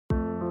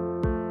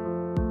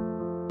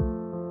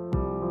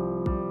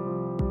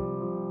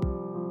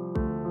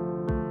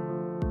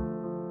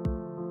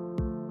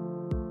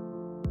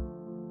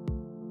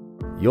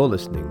You're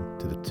listening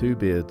to the Two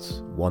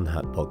Beards, One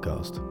Hat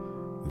podcast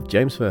with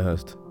James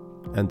Fairhurst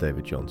and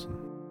David Johnson.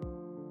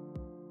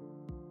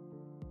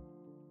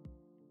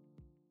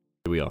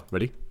 Here we are.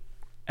 Ready?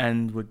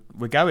 And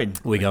we're going.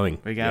 We're going.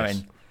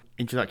 Yes.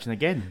 Introduction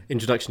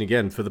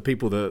again for the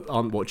people that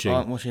aren't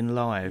watching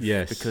live.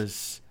 Yes.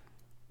 Because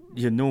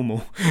you're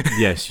normal.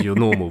 Yes, you're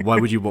normal. Why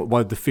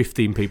would the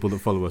 15 people that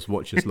follow us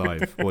watch us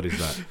live? What is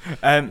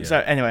that? So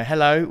anyway,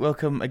 hello,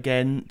 welcome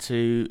again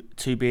to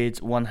Two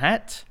Beards, One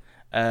Hat.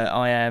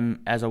 I am,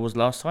 as I was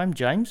last time,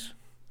 James.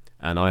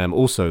 And I am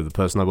also the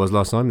person I was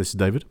last time. This is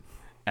David.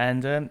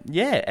 And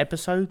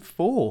episode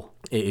 4.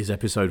 It is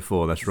episode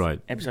 4, that's right.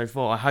 Episode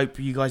 4. I hope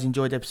you guys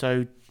enjoyed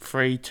episode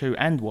 3, 2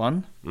 and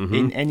 1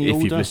 in any order.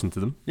 If you've listened to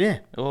them. Yeah,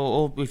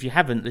 or if you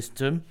haven't listened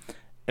to them,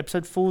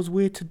 episode 4 is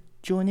weird to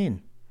join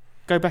in.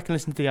 Go back and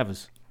listen to the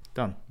others.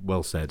 Done.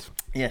 Well said.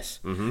 Yes.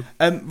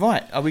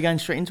 Right, are we going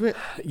straight into it?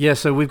 Yeah,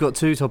 so we've got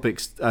 2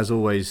 topics, as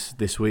always,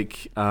 this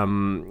week.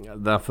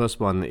 The first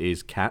one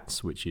is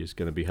cats, which is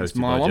going to be hosted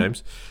by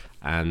James.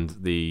 And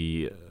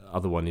the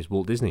other one is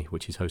Walt Disney,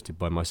 which is hosted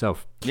by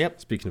myself.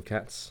 Yep. Speaking of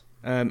cats.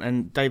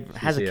 And Dave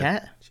has a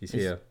cat. She's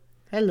here.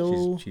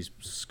 Hello. She's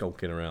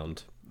skulking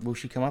around. Will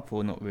she come up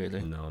or not really?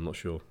 No, I'm not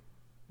sure.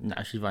 No,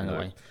 she's running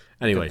away.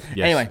 Anyway,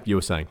 you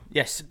were saying.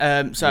 Yes.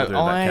 You're doing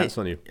cats,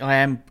 aren't you? I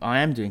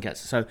am doing cats.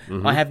 So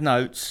I have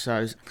notes.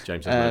 So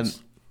James has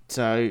notes.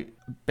 So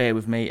bear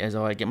with me as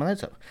I get my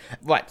notes up.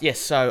 Right. Yes.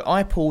 So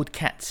I pulled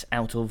cats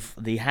out of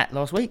the hat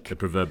last week. The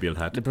proverbial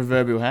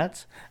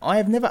hat. I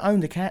have never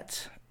owned a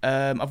cat.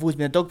 I've always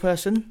been a dog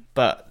person,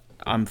 but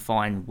I'm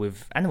fine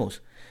with animals.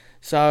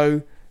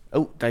 So.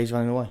 Oh, Dave's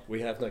running away.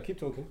 We have no. Keep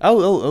talking.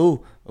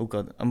 Oh,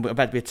 God! I'm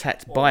about to be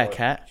attacked by a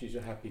cat. She's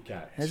a happy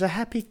cat. There's a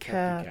happy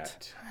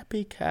cat.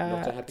 Happy cat.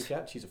 Not a happy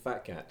cat. She's a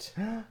fat cat.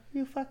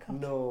 You fat cat.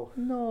 No,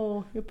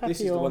 you're papillon. This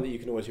is the one that you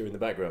can always hear in the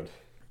background.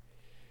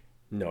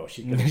 No,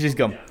 she's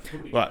gone.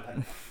 Right.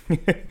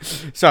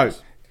 So,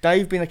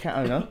 Dave, being a cat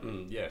owner,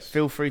 yes.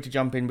 Feel free to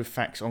jump in with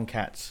facts on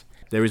cats.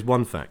 There is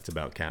one fact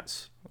about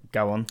cats.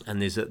 Go on.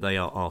 And is that they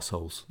are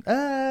arseholes.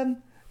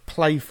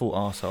 Playful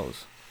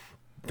arseholes.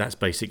 That's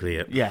basically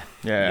it. Yeah.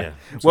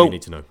 That's all you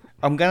need to know.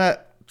 I'm going to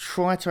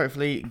try to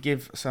hopefully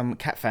give some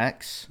cat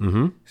facts,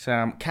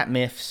 some cat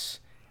myths,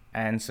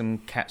 and some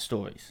cat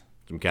stories.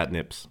 Some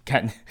catnips.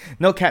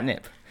 Not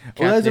catnip.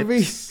 Well,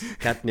 there's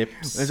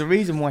Catnips. There's a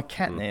reason why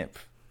catnip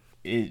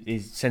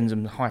is sends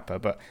them hyper,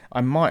 but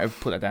I might have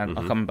put that down. I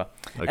can't remember.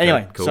 Okay,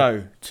 anyway, cool.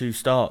 So to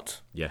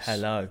start. Yes.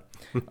 Hello.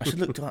 I should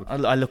look.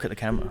 I look at the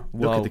camera.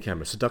 Look at the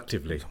camera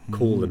seductively.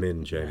 Call them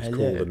in, James. Hello.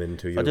 Call them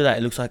into you. If I do that,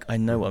 it looks like I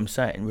know what I'm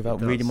saying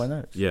without reading my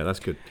notes. Yeah, that's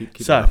good.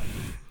 Keep so,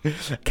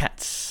 that.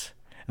 Cats.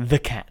 The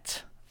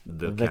cat.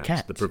 The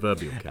cat. The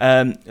proverbial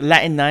cat.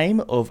 Latin name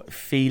of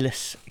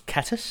Felis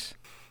catus.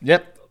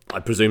 Yep. I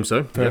presume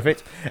so.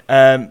 Perfect.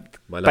 Yep.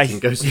 My Latin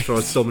goes as far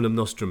as Somnum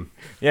Nostrum.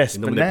 Yes,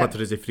 In nomine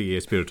Patris et Filii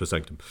et Spiritus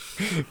Sanctum.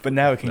 But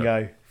now it can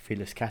go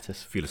Felis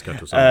catus. Felis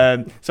catus.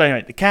 So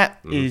anyway, the cat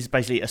is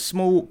basically a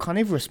small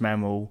carnivorous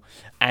mammal,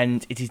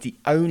 and it is the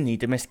only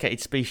domesticated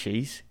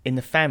species in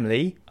the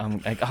family. I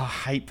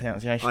hate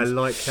pronunciations. I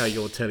like how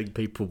you're telling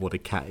people what a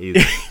cat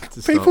is.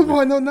 People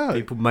might not know.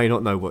 People may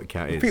not know what a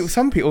cat is.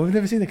 Some people have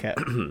never seen a cat.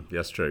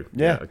 That's true.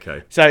 Yeah.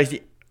 Okay. So it's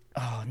the...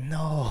 Oh,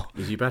 no.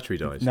 Is your battery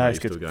died? No, it's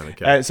good. Still going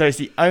okay? So it's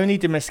the only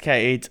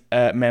domesticated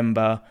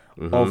member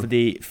of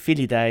the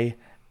Felidae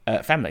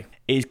family.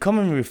 It is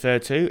commonly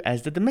referred to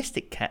as the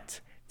domestic cat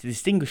to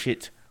distinguish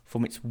it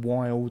from its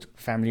wild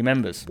family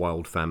members.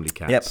 Wild family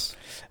cats. Yep.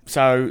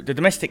 So the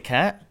domestic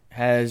cat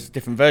has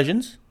different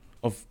versions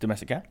of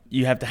domestic cat.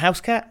 You have the house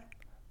cat,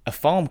 a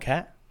farm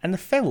cat, and the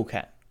feral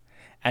cat.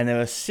 And there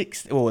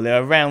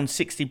are around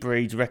 60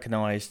 breeds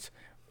recognised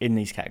in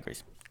these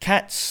categories.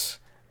 Cats...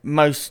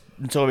 most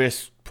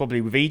notorious probably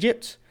with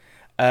Egypt,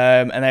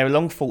 and they were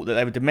long thought that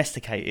they were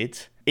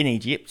domesticated in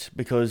Egypt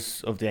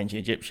because of the ancient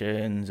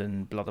Egyptians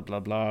and blah blah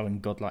blah blah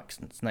and godlike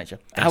nature.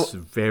 That's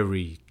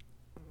very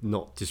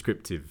not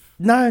descriptive.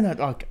 No.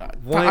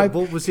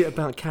 What was it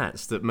about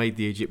cats that made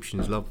the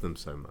Egyptians love them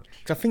so much?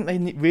 Because I think they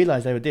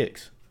realised they were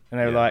dicks, and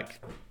they were like,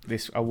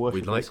 "This, I work."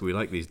 We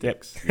like these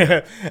dicks. Yep.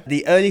 Yeah.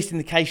 The earliest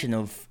indication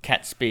of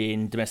cats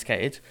being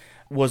domesticated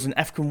was an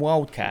African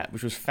wildcat,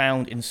 which was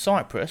found in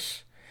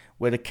Cyprus,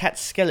 where the cat's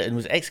skeleton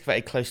was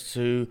excavated close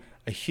to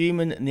a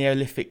human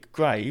Neolithic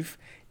grave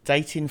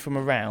dating from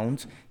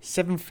around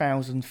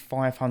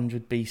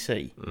 7,500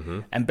 BC.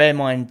 And bear in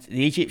mind,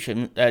 the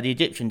Egyptian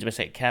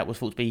domesticated cat was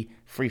thought to be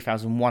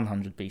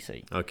 3,100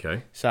 BC.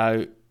 Okay.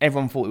 So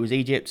everyone thought it was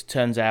Egypt.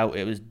 Turns out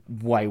it was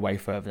way, way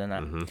further than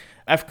that.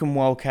 African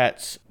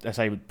wildcats, I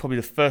say, probably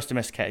the first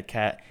domesticated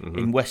cat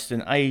in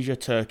Western Asia,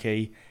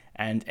 Turkey,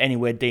 and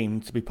anywhere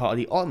deemed to be part of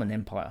the Ottoman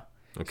Empire.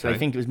 Okay. So I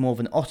think it was more of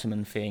an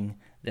Ottoman thing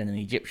than an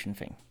Egyptian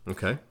thing.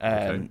 Okay,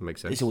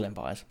 makes sense. It's all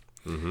empires.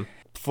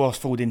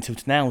 Fast forward into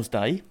now's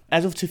day.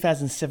 As of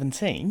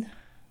 2017,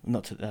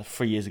 not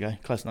 3 years ago,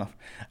 close enough,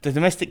 the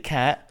domestic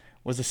cat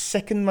was the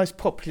second most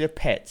popular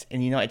pet in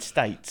the United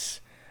States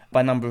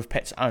by number of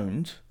pets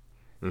owned.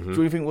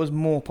 Do you think it was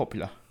more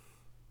popular?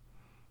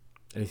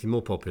 Anything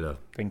more popular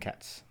than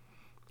cats?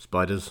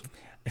 Spiders?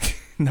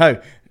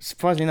 No,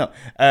 surprisingly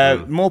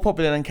not. More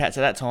popular than cats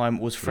at that time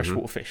was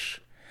freshwater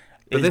fish.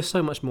 But they're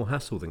so much more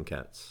hassle than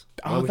cats.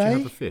 Why would they? you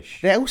have a fish?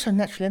 They're also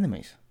natural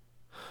enemies.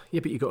 Yeah,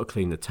 but you've got to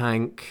clean the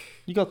tank.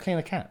 You got to clean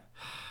a cat.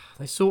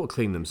 They sort of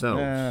clean themselves.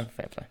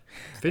 Fair play.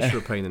 Fish are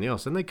a pain in the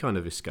arse, and they kind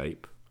of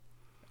escape.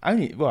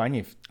 Only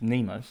if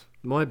Nemo's.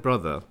 My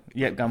brother,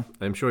 Yep, gum.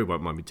 I'm sure he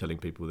won't mind me telling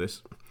people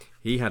this,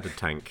 he had a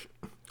tank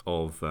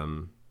of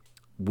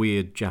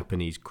weird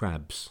Japanese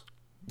crabs.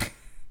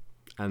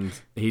 And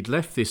he'd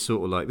left this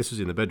sort of like, this was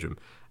in the bedroom,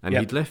 and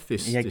he'd left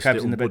this. He had this crabs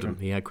little in the wooden,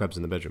 bedroom. He had crabs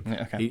in the bedroom.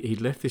 Yeah, okay.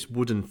 He'd left this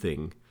wooden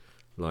thing,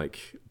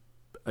 like,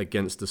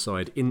 against the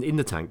side, in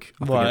the tank,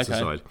 up Right, against the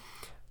okay. side.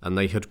 And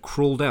they had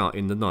crawled out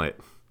in the night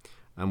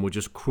and were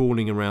just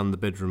crawling around the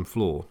bedroom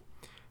floor.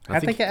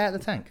 How'd they get out of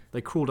the tank?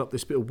 They crawled up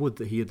this bit of wood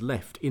that he had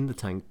left in the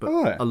tank, but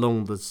Right.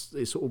 along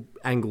it sort of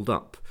angled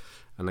up,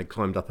 and they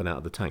climbed up and out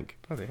of the tank.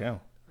 Bloody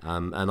hell.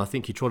 And I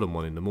think he trod on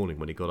one in the morning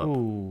when he got up.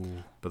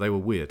 Ooh. But they were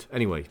weird.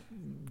 Anyway,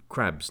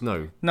 crabs,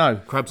 no. No.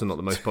 Crabs are not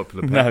the most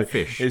popular pet. No,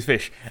 Fish. It's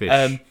fish.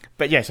 Fish.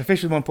 But yeah, so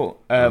fish was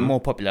more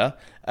popular.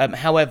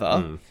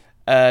 However,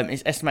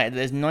 it's estimated that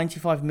there's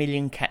 95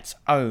 million cats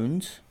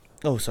owned.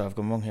 Oh, sorry, I've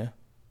gone wrong here.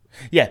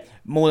 Yeah,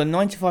 more than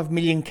 95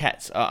 million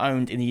cats are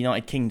owned in the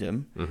United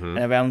Kingdom, and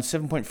around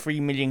 7.3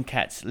 million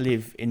cats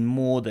live in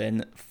more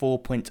than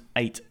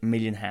 4.8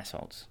 million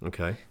households.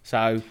 Okay.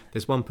 So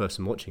There's one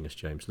person watching us,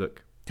 James.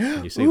 Look.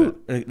 Can you see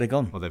that? they're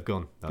gone. Oh, they've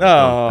gone. No,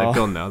 Oh. they've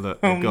gone now.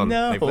 Look, they've gone.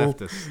 no. They've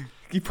left us.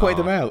 You pointed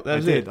them out. That I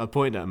was did. it. I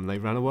pointed at them. They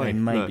ran away. They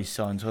may Look, be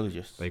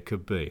Scientologists. They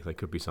could be. They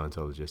could be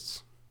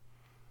Scientologists.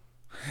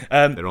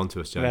 Um, They're onto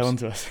us, James. They're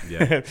onto us.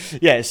 Yeah.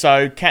 Yeah,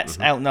 so cats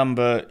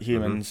outnumber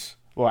humans,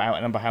 or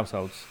outnumber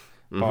households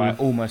by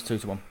almost 2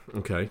 to 1.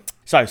 Okay.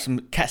 So, some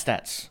cat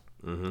stats.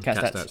 Cat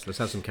stats. Let's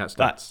have some cat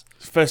But, stats.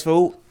 first of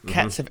all,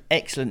 cats have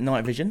excellent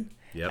night vision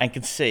Yep. and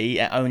can see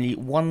at only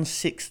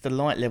 1/6 the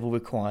light level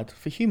required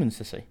for humans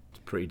to see. It's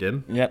pretty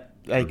dim. Yep,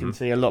 they can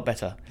see a lot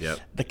better. Yep.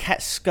 The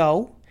cat's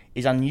skull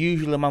is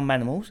unusual among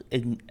mammals,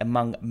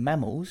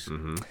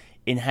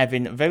 in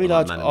having very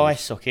large eye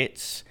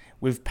sockets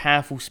with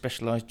powerful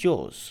specialised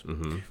jaws.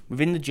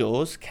 Within the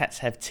jaws, cats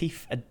have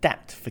teeth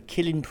adapt for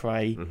killing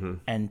prey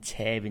and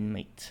tearing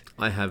meat.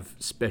 I have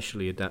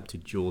specially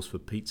adapted jaws for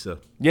pizza.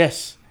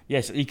 Yes,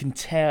 you can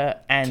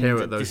tear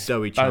at those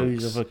doughy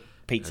chunks dispose of a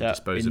pizza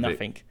dispose in of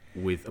nothing. it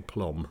with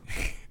aplomb.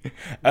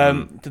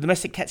 The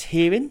domestic cat's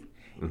hearing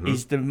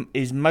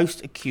is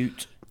most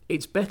acute.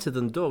 It's better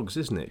than dogs,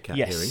 isn't it? Cat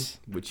Yes.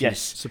 hearing, which Yes.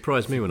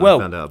 surprised me when Well,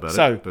 I found out about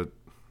so- it. But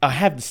I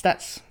have the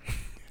stats.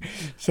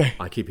 So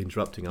I keep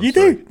interrupting. I'm you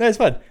sorry. do? No, it's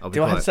fine. I'll be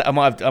Do I have quiet. to, I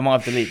might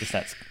have deleted the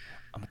stats.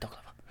 I'm a dog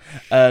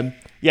lover.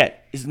 Yeah,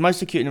 it's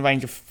most acute in a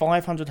range of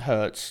 500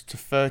 hertz to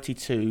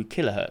 32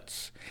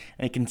 kilohertz,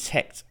 and it can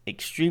detect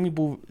extremely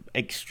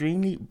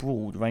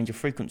broad range of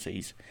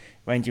frequencies,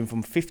 ranging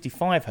from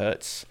 55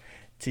 hertz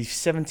to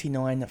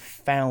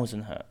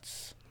 79,000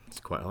 hertz. It's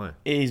quite high.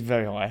 It is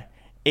very high.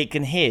 It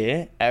can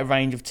hear at a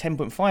range of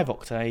 10.5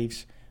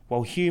 octaves,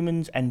 while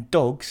humans and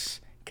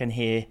dogs can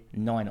hear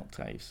 9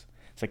 octaves.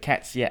 So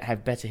cats,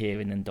 have better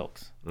hearing than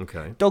dogs.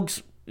 Okay.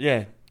 Dogs,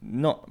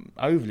 not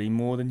overly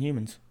more than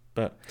humans,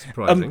 but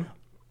Surprising.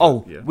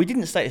 Yeah. we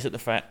didn't state this at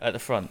the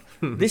front.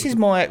 This is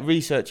my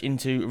research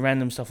into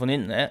random stuff on the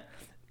internet.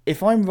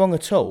 If I'm wrong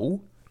at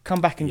all,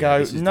 come back and go,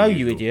 this is no, the you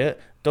usual.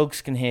 idiot.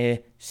 Dogs can hear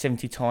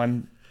 70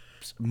 times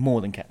more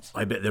than cats.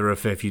 I bet there are a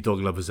fair few dog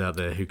lovers out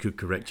there who could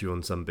correct you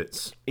on some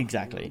bits.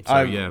 Exactly.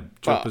 So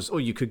drop but- us, or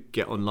you could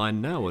get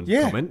online now and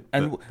Yeah, comment.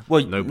 and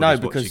but no, nobody's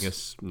because watching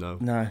us. No,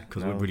 no,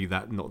 because no. we're really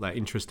not that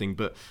interesting.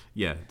 But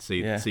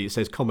see, Yeah. it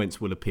says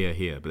comments will appear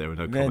here, but there are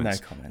no There are no comments.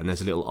 comments. And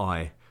there's a little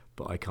eye,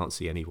 but I can't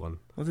see anyone.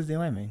 What does the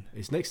eye mean?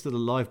 It's next to the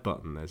live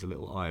button. There's a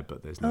little eye,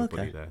 but there's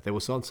nobody Okay. there. There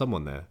was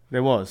someone there.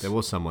 There was. There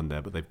was someone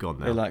there, but they've gone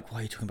now. They're like, why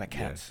are you talking about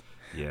cats?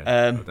 Yeah,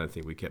 Um, I don't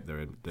think we kept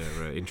their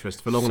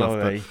interest for long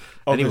Sorry.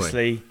 enough. But anyway,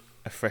 Obviously,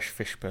 a fresh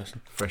fish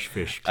person. fresh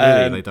fish.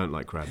 Clearly, Um, they don't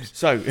like crabs.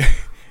 So,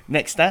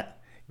 next stat.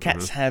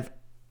 Cats have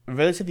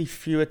relatively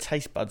fewer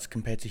taste buds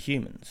compared to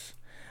humans.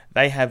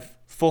 They have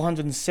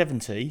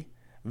 470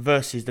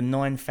 versus the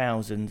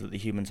 9,000 that the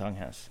human tongue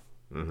has.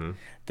 Mm-hmm.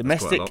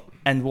 Domestic lot.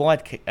 and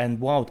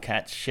wild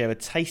cats share a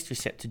taste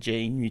receptor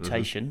gene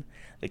mutation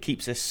that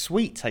keeps their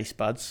sweet taste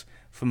buds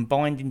from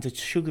binding to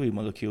sugary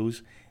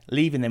molecules,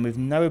 leaving them with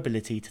no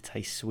ability to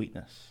taste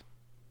sweetness.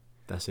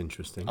 That's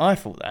interesting. I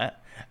thought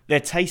that. Their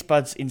taste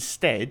buds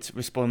instead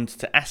respond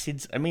to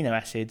amino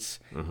acids,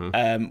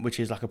 which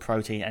is like a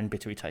protein and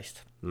bittery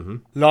taste.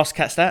 Last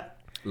cat stat.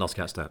 Last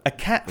cat stat. A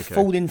cat Okay.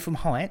 falling from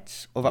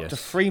heights of up to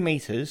Yes. 3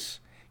 meters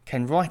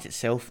can right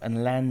itself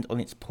and land on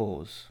its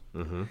paws.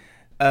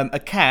 A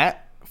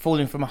cat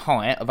falling from a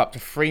height of up to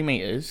 3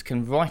 meters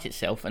can right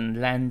itself and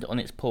land on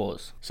its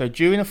paws. So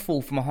during a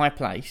fall from a high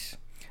place,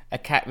 a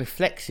cat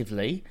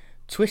reflexively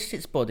twists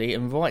its body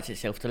and rights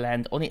itself to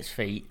land on its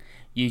feet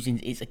using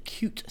its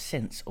acute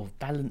sense of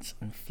balance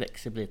and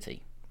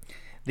flexibility.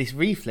 This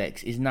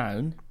reflex is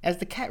known as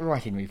the cat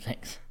righting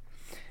reflex.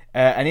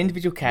 An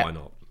individual cat Why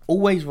not?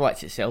 always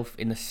rights itself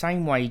in the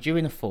same way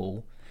during the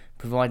fall,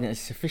 providing there's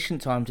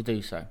sufficient time to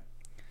do so.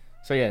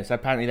 So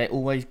apparently they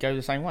always go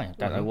the same way. I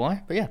don't know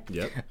why, but yeah.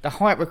 Yep. The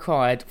height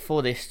required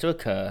for this to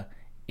occur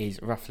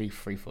is roughly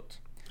 3 foot.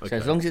 Okay. So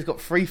as long as it's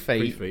got 3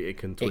 feet, it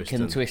can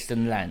twist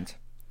and land.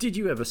 Did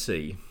you ever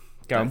see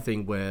that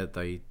thing where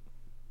they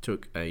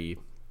took a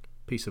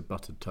piece of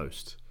buttered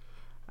toast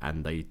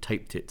and they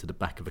taped it to the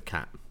back of a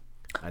cat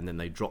and then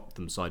they dropped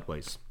them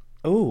sideways?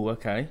 Oh,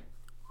 okay.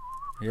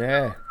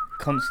 Yeah.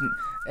 Constant.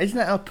 Isn't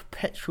that a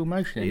perpetual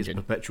motion engine? It is a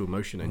perpetual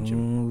motion engine.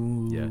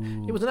 Ooh.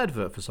 Yeah. It was an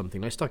advert for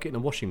something. They stuck it in a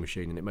washing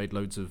machine and it made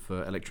loads of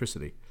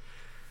electricity.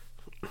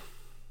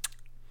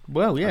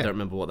 Well, yeah. I don't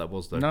remember what that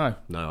was though. No,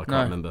 I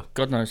can't remember.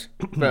 God knows.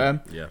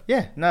 But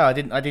no, I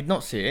did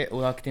not see it,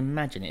 or I could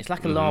imagine it. It's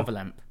like a lava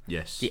lamp.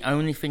 Yes. The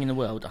only thing in the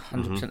world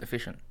 100%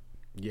 efficient.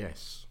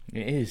 Yes.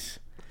 It is.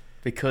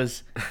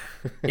 Because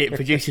it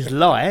produces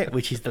light,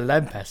 which is the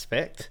lamp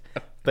aspect,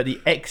 but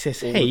the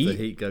excess All heat... of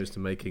the heat goes to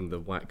making the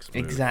wax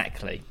move.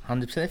 Exactly.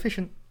 100%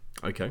 efficient.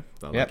 Okay.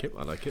 I like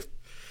it.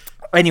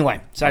 Anyway,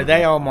 so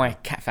they are my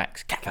cat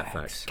facts. Cat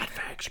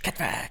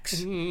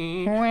facts.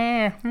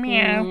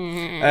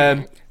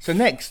 Meow. So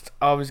next,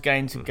 I was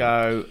going to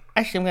go...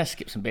 Actually, I'm going to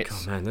skip some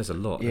bits. Oh, man, there's a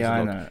lot. Yeah,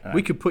 I know.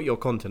 We could put your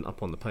content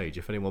up on the page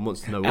if anyone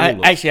wants to know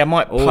Actually, I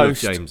might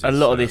post James's, a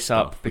lot of this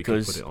stuff. up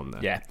because... We can put it on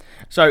there. Yeah.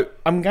 So,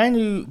 I'm going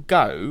to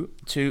go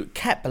to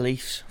cat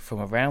beliefs from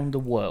around the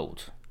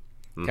world.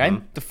 Okay?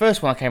 The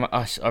first one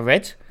I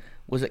read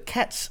was that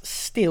cats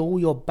steal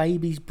your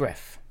baby's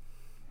breath.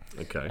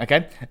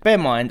 Okay. Bear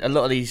in mind, a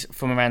lot of these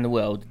from around the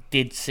world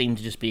did seem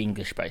to just be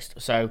English based,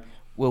 so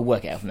we'll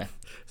work it out from there.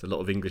 It's a lot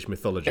of English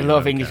mythology.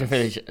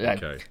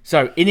 Okay.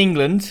 So in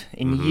England,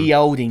 ye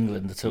old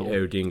England at all,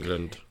 old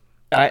England,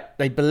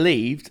 they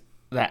believed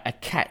that a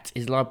cat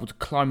is liable to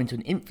climb into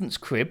an infant's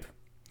crib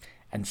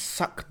and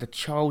suck the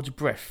child's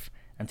breath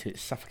until it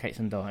suffocates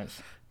and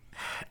dies.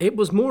 It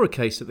was more a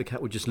case that the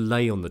cat would just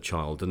lay on the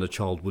child and the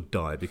child would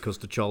die because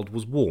the child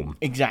was warm.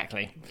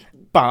 Exactly.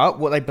 But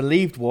what they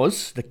believed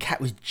was the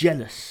cat was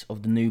jealous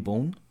of the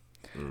newborn.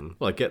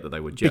 Well, I get that they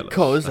were jealous.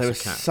 Because they were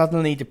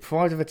suddenly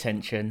deprived of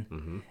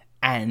attention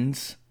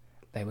and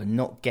they were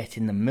not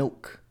getting the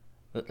milk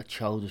that the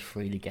child was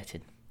freely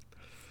getting.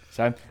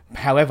 So,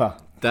 however...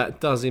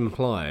 That does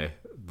imply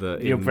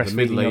that in the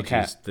Middle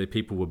Ages, the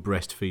people were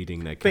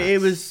breastfeeding their cats. But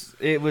it was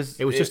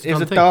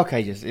the Dark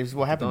Ages. It was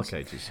what happened. Dark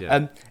Ages,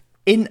 yeah.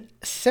 In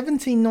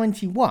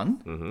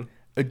 1791,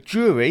 a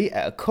jury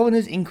at a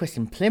coroner's inquest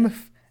in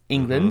Plymouth,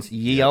 England,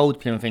 ye old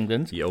Plymouth,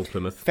 England,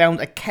 found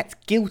a cat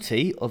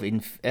guilty of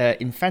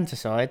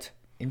infanticide.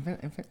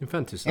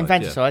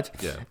 Infanticide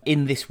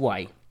in this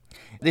way.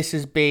 This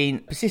has been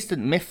a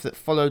persistent myth that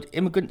followed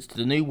immigrants to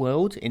the New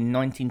World in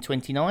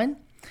 1929,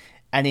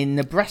 and in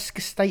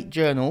Nebraska State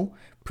Journal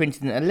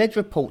printed an alleged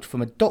report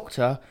from a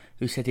doctor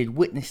who said he'd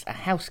witnessed a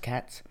house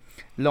cat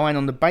lying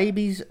on the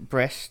baby's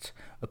breast,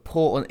 a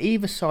paw on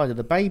either side of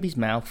the baby's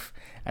mouth,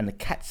 and the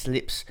cat's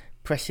lips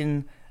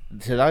pressing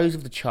to those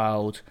of the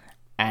child,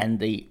 and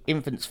the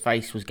infant's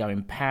face was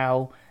going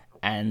pale,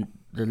 and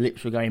the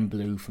lips were going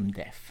blue from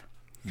death.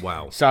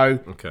 Wow. So,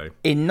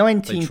 in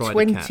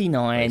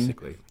 1929,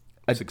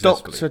 a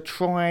doctor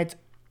tried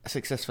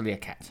successfully a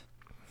cat.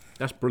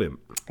 That's brilliant.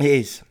 It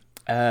is.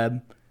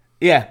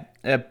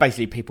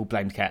 Basically people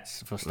blamed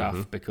cats for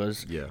stuff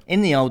because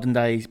in the olden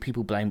days,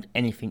 people blamed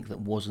anything that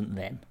wasn't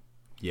them.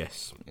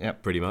 Yes,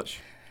 pretty much.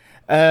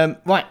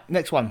 Right,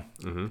 next one.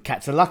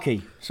 Cats are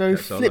lucky. So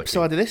flip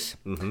side of this.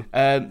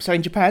 So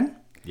in Japan,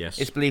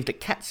 it's believed that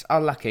cats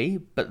are lucky,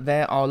 but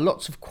there are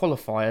lots of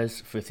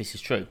qualifiers for if this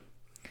is true.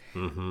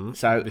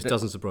 So this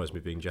doesn't surprise me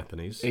being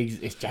Japanese.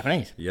 It's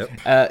Japanese. Yep.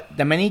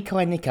 The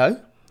Manikai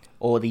Nikko,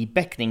 or the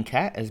beckoning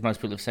cat, as most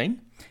people have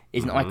seen,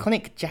 is an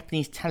iconic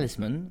Japanese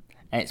talisman,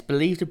 and it's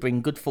believed to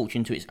bring good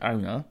fortune to its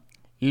owner,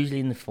 usually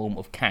in the form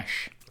of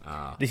cash.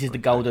 This is the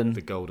golden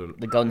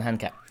hand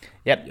cat.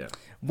 Yep.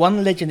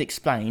 One legend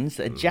explains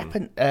that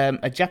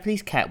a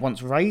Japanese cat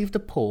once raised a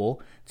paw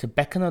to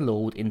beckon a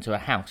lord into a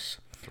house,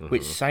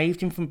 which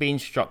saved him from being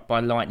struck by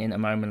lightning a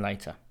moment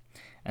later.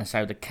 And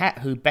so the cat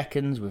who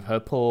beckons with her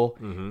paw,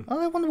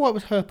 I wonder why it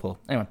was her paw,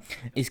 anyway,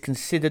 is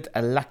considered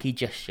a lucky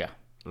gesture.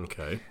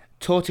 Okay.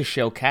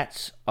 Tortoiseshell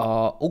cats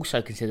are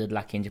also considered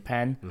lucky in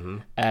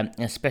Japan,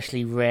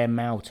 especially rare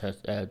male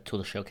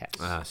tortoiseshell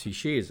cats. See,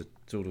 she is a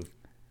sort of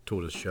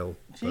tortoiseshell.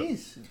 She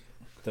is. I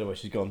don't know where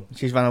she's gone.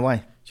 She's run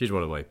away. She's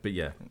run away, but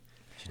yeah,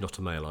 she's not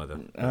a male either.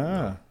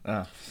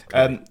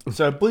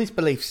 So a Buddhist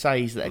belief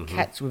says that a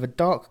cat with a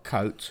dark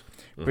coat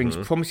brings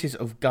promises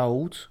of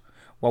gold,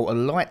 while a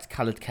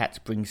light-coloured cat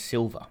brings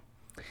silver.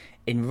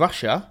 In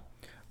Russia,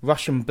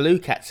 Russian blue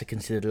cats are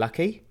considered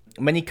lucky.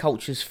 Many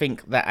cultures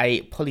think that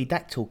a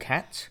polydactyl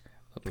cat,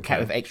 a cat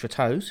with extra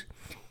toes,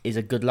 is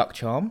a good luck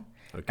charm.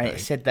 And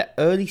it's said that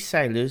early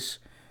sailors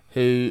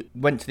who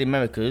went to the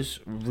Americas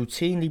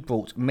routinely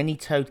brought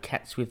many-toed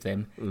cats with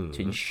them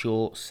to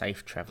ensure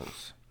safe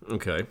travels.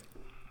 Okay.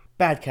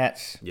 Bad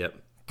cats. Yep.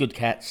 Good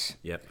cats.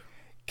 Yep.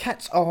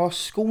 Cats are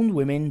scorned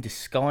women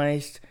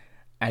disguised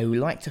who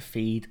like to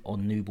feed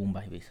on newborn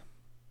babies.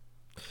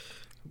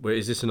 Wait,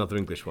 is this another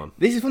English one?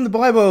 This is from the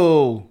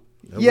Bible.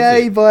 Oh,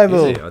 Yay,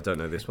 Bible! Is it? I don't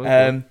know this one.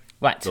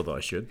 Right. Not that I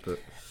should, but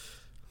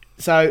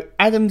So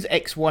Adam's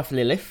ex-wife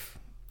Lilith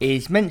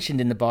is mentioned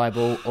in the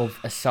Bible of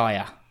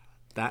Isaiah.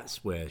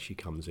 that's where she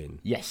comes in.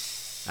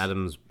 Yes.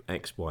 Adam's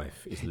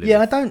ex-wife is Lilith. Yeah,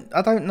 I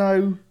don't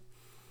know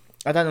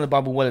the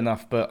Bible well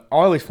enough, but I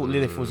always thought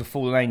Lilith was a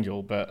fallen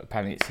angel, but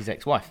apparently it's his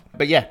ex-wife.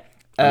 But yeah,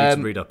 I need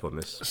to read up on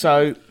this.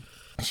 So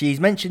she's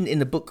mentioned in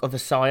the book of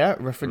Isaiah,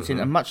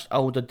 referencing a much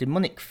older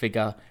demonic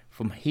figure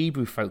from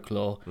Hebrew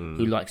folklore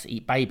who likes to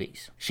eat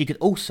babies. She could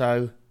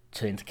also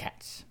turn into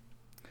cats.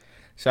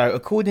 So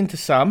according to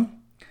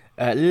some,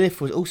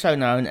 Lilith was also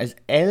known as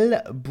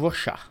El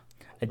Brusha,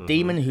 a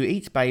demon who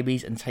eats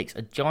babies and takes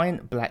a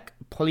giant black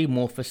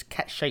polymorphous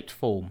cat-shaped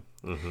form.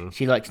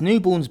 She likes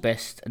newborns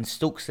best and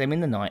stalks them in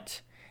the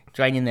night,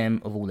 draining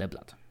them of all their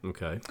blood.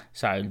 Okay.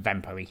 So,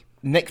 vampire-y.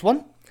 Next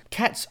one.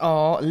 Cats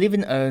are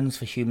living urns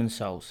for human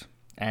souls.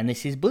 And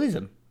this is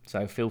Buddhism.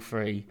 So feel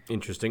free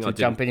Interesting. to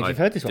jump in if you've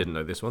heard this one. I didn't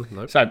know this one.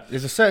 No. So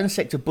there's a certain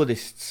sect of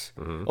Buddhists,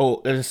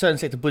 or there's a certain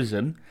sect of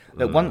Buddhism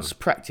that once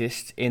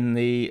practiced in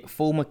the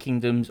former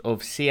kingdoms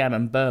of Siam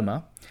and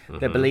Burma.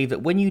 They believe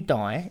that when you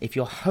die, if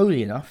you're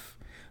holy enough,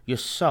 your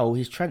soul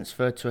is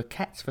transferred to a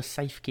cat for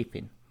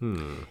safekeeping.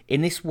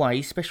 In this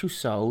way, special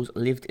souls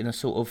lived in a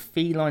sort of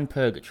feline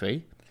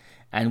purgatory,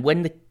 and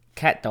when the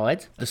cat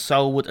died, the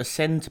soul would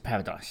ascend to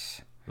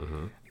paradise.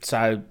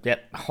 So, yeah,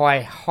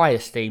 high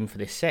esteem for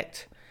this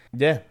sect.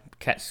 Yeah,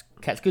 cat's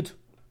good.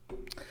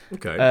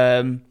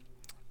 Okay.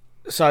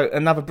 So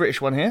another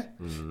British one here.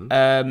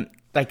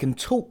 They can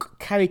talk,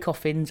 carry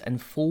coffins,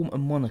 and form a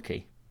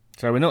monarchy.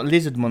 So we're not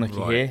lizard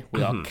monarchy here.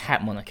 We are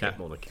cat monarchy. Cat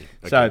monarchy.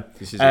 Okay. So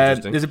this is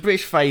interesting. there's a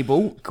British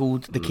fable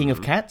called The King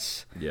of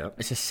Cats. Yeah.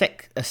 It's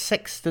a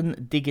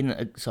sexton digging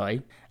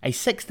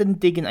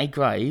a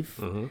grave.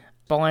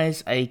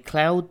 Buys a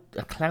cloud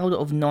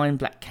of 9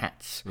 black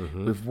cats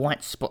with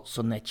white spots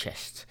on their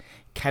chest,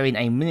 carrying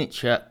a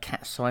miniature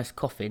cat-sized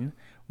coffin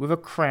with a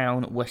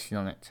crown resting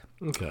on it.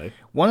 Okay.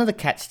 One of the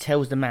cats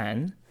tells the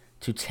man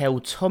to tell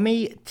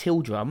Tommy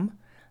Tildrum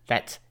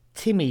that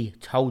Timmy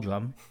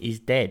Tildrum is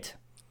dead.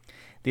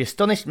 The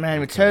astonished man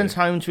returns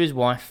home to his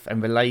wife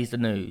and relays the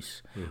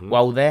news,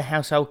 while their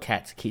household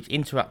cat keeps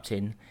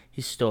interrupting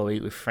his story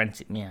with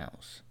frantic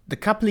meows. The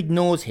couple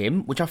ignores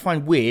him, which I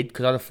find weird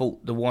because I'd have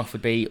thought the wife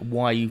would be,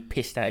 why are you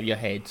pissed out of your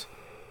head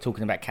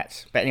talking about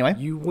cats? But anyway.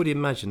 You would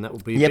imagine that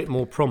would be a bit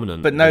more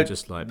prominent but no, than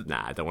just like,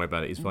 nah, don't worry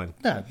about it, it's fine.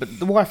 No, but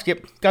the wife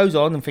goes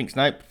on and thinks,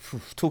 nope,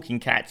 talking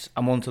cats,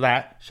 I'm on to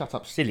that. Shut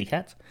up, silly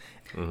cat.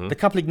 The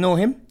couple ignore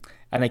him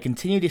and they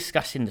continue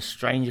discussing the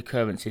strange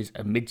occurrences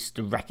amidst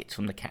the rackets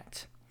from the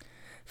cat.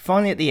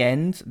 Finally, at the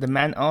end, the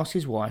man asks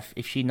his wife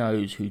if she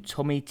knows who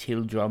Tommy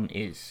Tildrum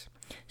is,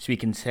 so he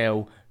can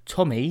tell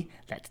Tommy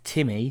that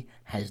Timmy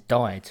has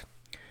died.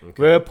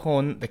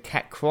 Whereupon the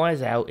cat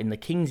cries out in the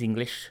king's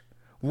English,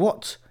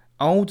 "What?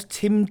 Old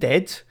Tim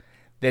dead?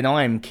 Then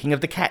I am king of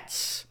the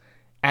cats."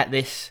 At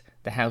this,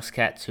 the house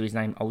cat, who is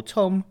named Old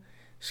Tom,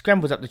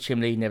 scrambles up the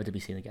chimney, never to be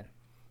seen again.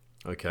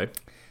 Okay.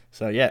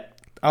 So yeah,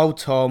 Old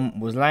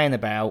Tom was laying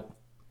about.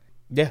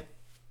 Yeah,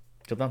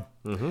 job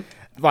done.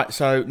 Right,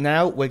 so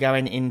now we're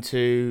going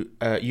into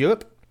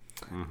Europe.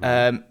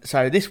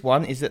 So this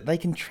one is that they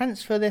can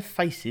transfer their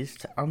faces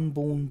to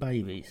unborn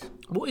babies.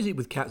 What is it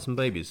with cats and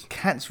babies?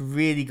 Cats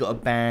really got a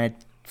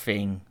bad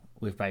thing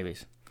with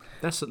babies.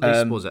 That's at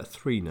least, what was that,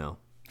 3 now?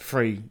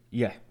 3,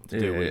 yeah. To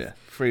deal with. Yeah.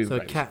 3 So a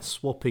babies. cat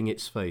swapping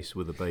its face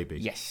with a baby.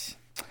 Yes.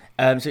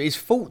 So it's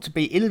thought to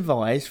be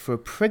ill-advised for a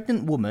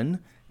pregnant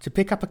woman to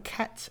pick up a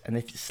cat and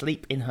let it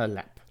sleep in her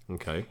lap.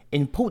 Okay.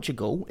 In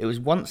Portugal, it was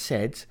once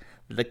said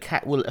that the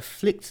cat will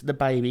afflict the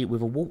baby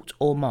with a wart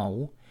or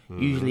mole,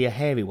 usually a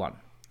hairy one.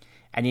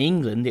 And in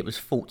England, it was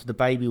thought the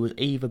baby would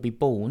either be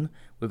born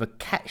with a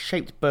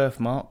cat-shaped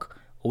birthmark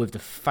or with the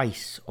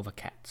face of a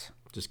cat.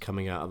 Just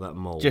coming out of that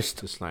mold.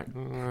 Just like...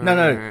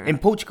 No. In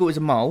Portugal, it was a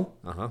mole.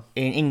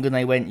 In England,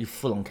 they went, you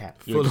full-on cat.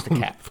 You're just a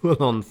cat.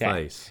 Full-on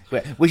face.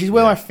 Which is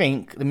where I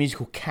think the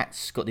musical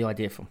Cats got the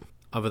idea from.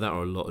 Either that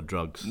or a lot of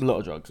drugs. A lot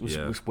of drugs.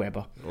 With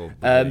Weber.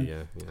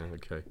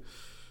 Okay.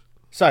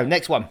 So,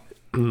 next one.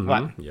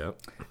 Right. Yeah.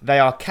 They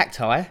are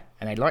cacti,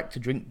 and they like to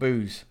drink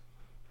booze.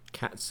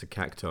 Cats are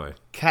cacti.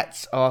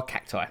 Cats are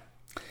cacti.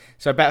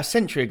 So about a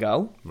century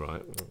ago,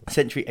 Right.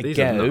 These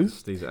are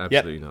nuts. These are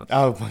absolutely nuts.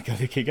 Oh my god,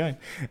 they keep going.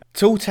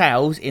 Tall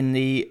tales in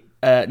the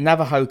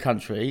Navajo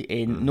country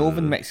in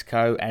northern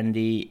Mexico and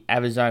the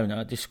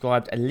Arizona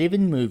described a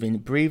living, moving,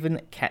 breathing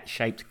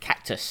cat-shaped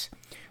cactus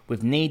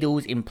with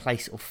needles in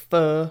place of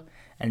fur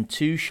and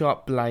 2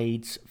 sharp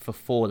blades for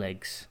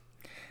forelegs.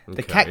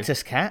 The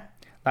cactus cat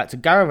liked to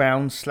go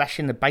around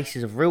slashing the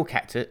bases of real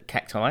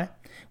cacti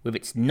with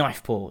its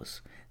knife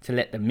paws to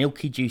let the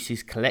milky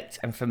juices collect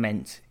and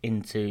ferment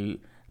into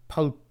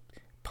polku.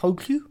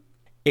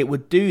 It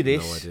would do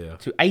this No idea.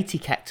 to 80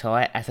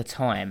 cacti at a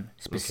time,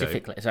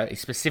 specifically. Okay. So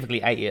it's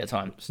specifically 80 at a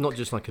time. It's not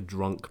just like a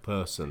drunk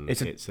person.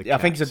 It's a cat. I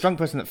think it's a drunk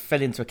person that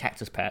fell into a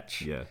cactus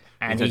patch. Yeah.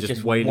 And he's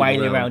just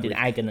wailing around in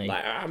agony.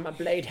 Like, my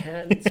blade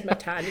hands, my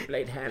tiny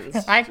blade hands.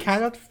 I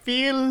cannot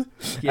feel.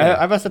 Yeah.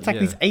 I must attack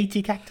these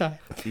 80 cacti.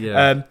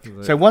 Yeah.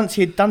 So once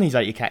he had done his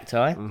 80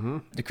 cacti,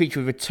 the creature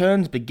would return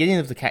to the beginning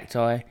of the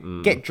cacti,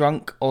 get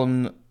drunk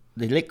on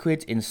the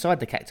liquid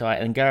inside the cacti,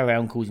 and go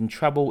around causing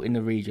trouble in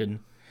the region,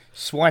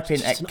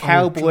 swiping at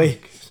cowboys.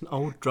 It's an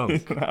old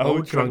drunk.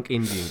 old drunk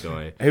Indian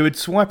guy. Who would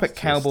swipe at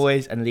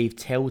cowboys and leave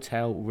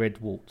telltale red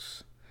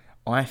warts.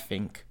 I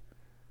think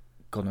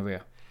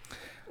gonorrhea.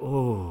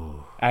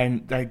 Oh.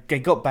 And they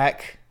got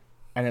back,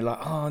 and they're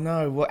like, "Oh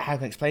no, how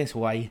can I explain this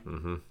away?"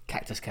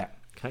 Cactus cat.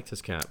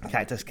 Cactus cat.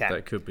 Cactus cat.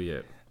 That could be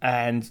it.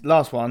 And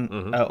last one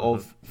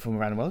from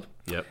around the world.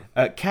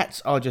 Yep.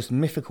 Cats are just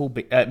mystical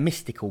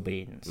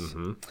beings.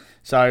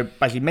 So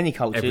basically, many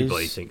cultures.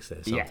 Everybody thinks they're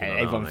something. Yeah, like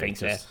everyone that,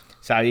 thinks they're. Just...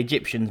 So the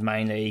Egyptians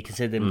mainly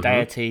considered them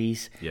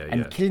deities,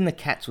 and killing the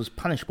cats was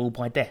punishable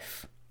by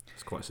death.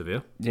 It's quite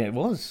severe. Yeah, it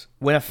was.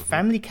 When a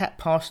family cat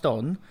passed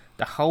on,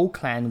 the whole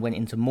clan went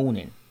into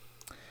mourning.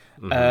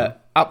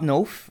 Up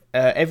north,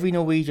 every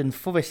Norwegian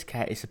forest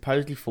cat is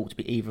supposedly thought to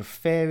be either a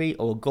fairy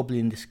or a goblin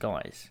in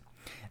disguise,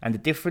 and the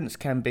difference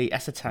can be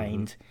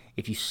ascertained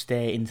if you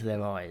stare into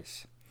their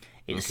eyes.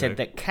 It's said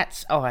that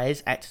cats'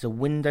 eyes act as a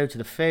window to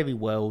the fairy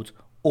world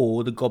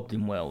or the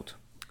goblin world.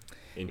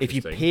 If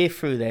you peer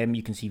through them,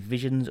 you can see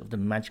visions of the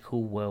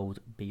magical world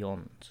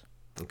beyond.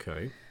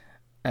 Okay.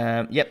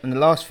 Yep, and the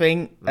last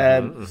thing,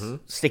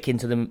 sticking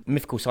to the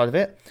mythical side of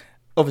it,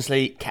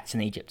 obviously cats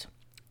in Egypt.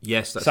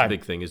 Yes, that's a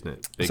big thing, isn't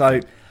it?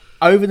 Thing.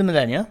 Over the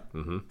millennia...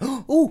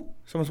 Oh,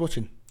 someone's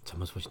watching.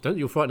 Someone's watching.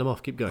 You'll frighten them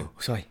off. Keep going.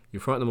 Oh, sorry.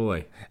 You'll frighten them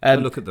away.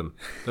 Don't look at them.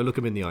 Don't look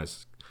them in the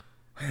eyes.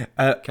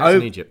 Cats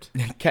in Egypt.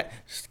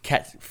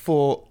 Cats,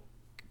 for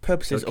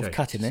purposes of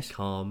cutting this...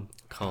 Calm.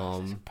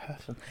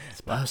 It's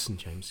a person,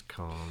 James.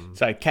 Calm.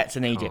 So, cats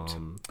in Egypt.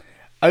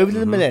 Over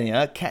the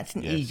millennia, cats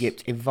in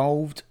Egypt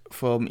evolved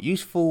from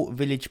useful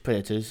village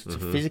predators to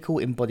physical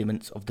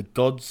embodiments of the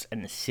gods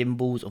and the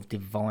symbols of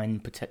divine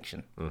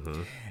protection.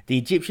 The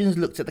Egyptians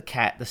looked at the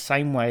cat the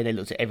same way they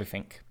looked at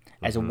everything,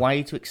 as a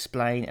way to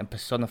explain and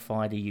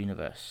personify the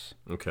universe.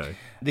 Okay.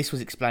 This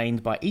was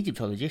explained by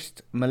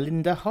Egyptologist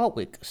Melinda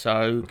Hartwig.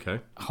 So,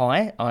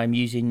 hi, I'm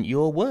using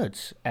your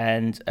words.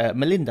 And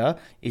Melinda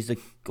is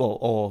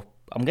or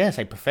I'm going to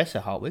say Professor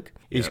Hartwig,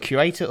 is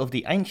curator of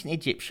the ancient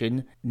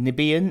Egyptian,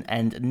 Nubian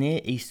and Near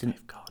Eastern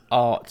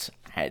art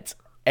at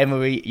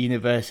Emory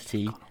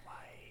University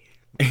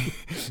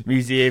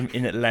Museum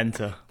in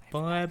Atlanta.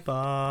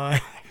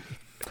 Bye-bye.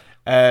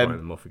 Find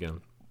them off again.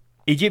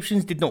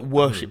 Egyptians did not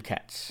worship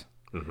cats,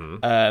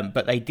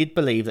 but they did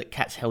believe that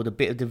cats held a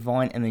bit of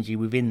divine energy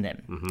within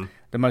them.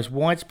 The most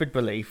widespread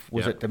belief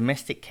was that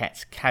domestic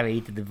cats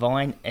carried the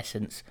divine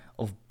essence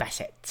of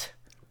Bastet.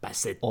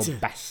 Or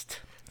Bast.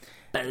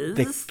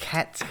 The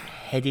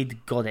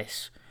cat-headed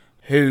goddess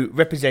who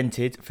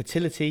represented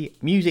fertility,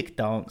 music,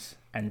 dance,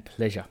 and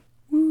pleasure.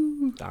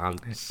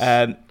 Dance.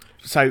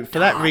 So, for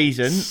that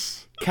reason,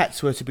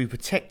 cats were to be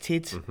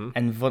protected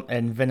and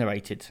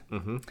venerated.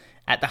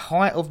 At the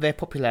height of their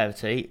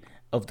popularity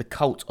of the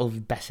cult of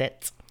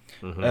Bastet,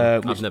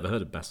 I've never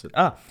heard of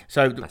Bastet.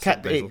 So the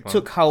cat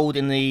took hold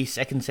in the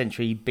 2nd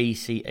century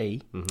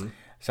BCE.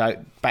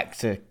 So back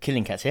to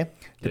killing cats here.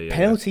 The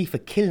penalty for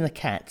killing a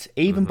cat,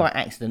 even by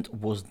accident,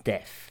 was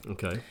death.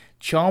 Okay.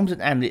 Charms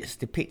and amulets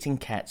depicting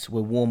cats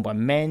were worn by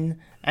men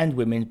and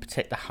women to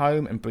protect the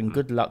home and bring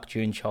good luck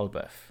during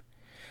childbirth.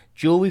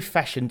 Jewelry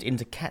fashioned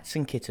into cats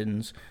and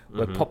kittens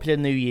were popular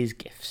New Year's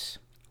gifts.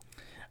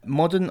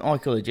 Most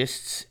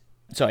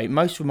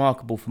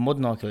remarkable for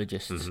modern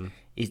archaeologists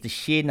is the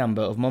sheer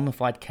number of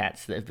mummified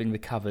cats that have been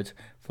recovered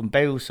from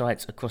burial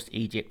sites across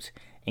Egypt,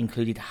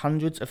 including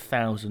hundreds of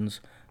thousands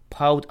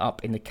piled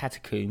up in the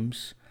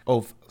catacombs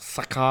of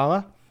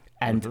Saqqara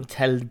and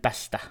Tel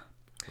Basta.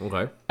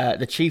 Okay.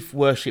 The chief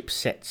worship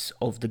sets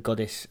of the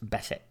goddess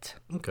Bastet.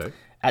 Okay.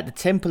 At the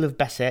temple of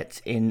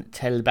Bastet in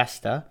Tel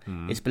Basta,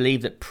 it's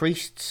believed that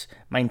priests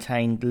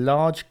maintained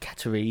large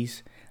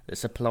catteries that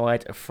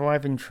supplied a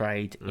thriving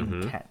trade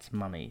in cat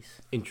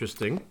mummies.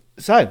 Interesting.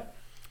 So,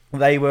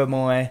 they were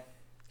my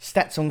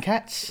stats on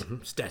cats.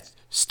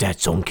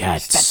 Stats on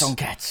cats. Stats on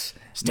cats.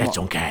 Stats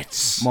on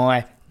cats.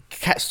 My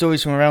cat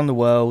stories from around the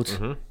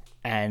world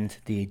and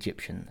the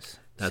Egyptians.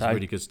 That's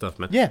really good stuff,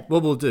 man. Yeah.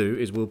 What we'll do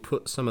is we'll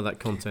put some of that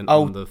content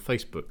on the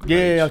Facebook page.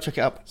 Yeah, I'll check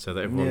it up. So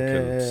that everyone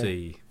can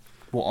see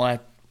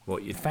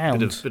what you found.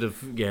 Bit of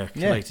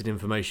collated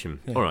information.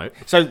 Yeah. All right.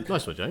 So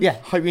nice one, James. Yeah,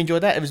 hope you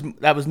enjoyed that.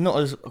 That was not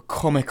as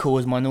comical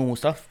as my normal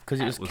stuff because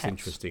it was cats.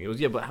 Interesting. It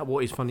was but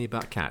what is funny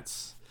about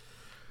cats?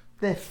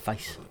 Their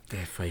faces.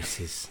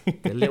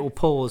 Their little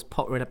paws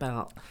pottering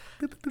about,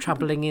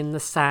 troubling in the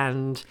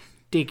sand,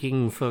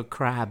 digging for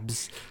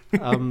crabs.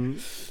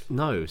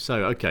 No.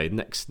 So okay,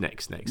 next.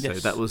 Yes.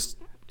 So that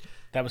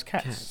was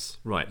cats.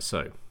 Right.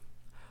 So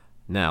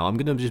now I'm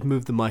going to just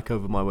move the mic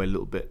over my way a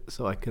little bit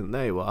so I can.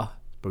 There you are.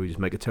 Probably just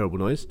make a terrible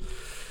noise.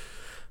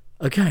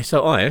 Okay,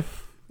 so I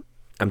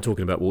am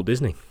talking about Walt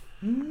Disney.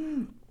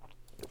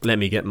 Let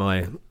me get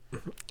my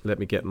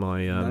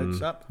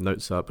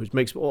notes up, which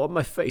makes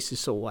my face is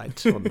so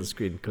white on the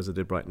screen because of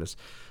the brightness.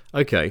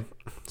 Okay,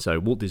 so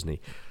Walt Disney,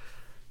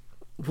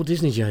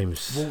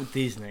 James.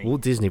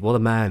 Walt Disney, what a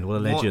man, what a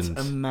legend.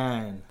 What a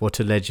man. What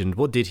a legend.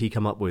 What did he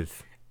come up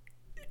with?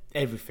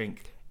 Everything.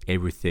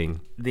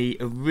 The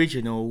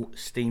original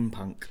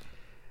steampunk.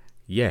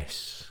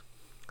 Yes.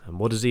 And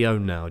what does he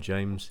own now,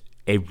 James?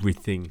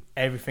 Everything.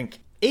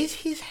 Is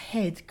his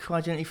head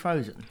cryogenically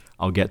frozen?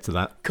 I'll get to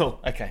that. Cool.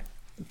 Okay.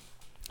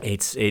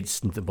 It's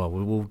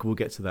we'll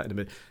get to that in a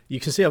minute. You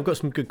can see I've got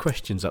some good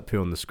questions up here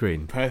on the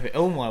screen. Perfect.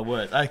 Oh my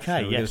word.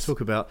 Okay. So we're going to talk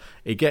about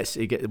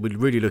we're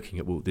really looking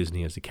at Walt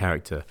Disney as a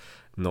character,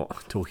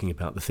 not talking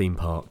about the theme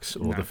parks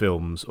or the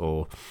films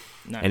or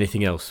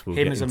anything else. We'll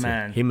him get as into a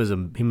man. Him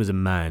as a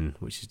man,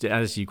 which is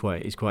actually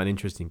quite an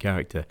interesting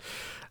character.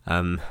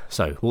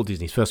 So Walt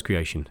Disney's first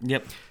creation.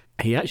 Yep.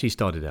 He actually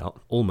started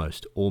out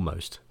almost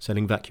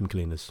selling vacuum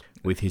cleaners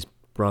with his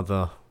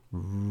brother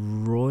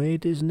Roy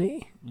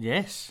Disney.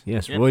 Yes.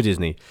 Yep. Roy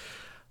Disney.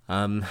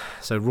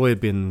 So Roy had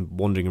been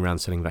wandering around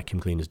selling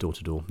vacuum cleaners door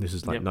to door. This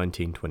is like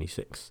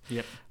 1926.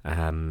 Yep.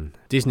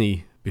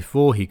 Disney,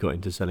 before he got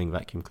into selling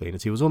vacuum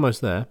cleaners, he was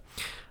almost there.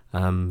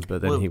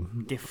 But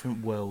then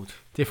different world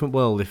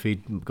if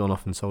he'd gone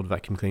off and sold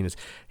vacuum cleaners.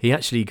 He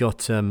actually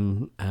got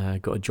a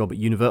job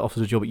at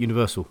offered a job at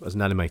Universal as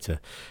an animator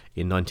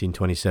in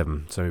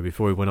 1927. So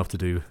before he went off to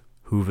do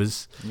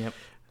Hoovers,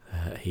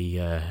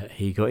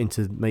 he got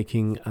into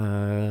making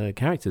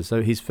characters.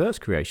 So his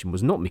first creation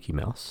was not Mickey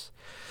Mouse.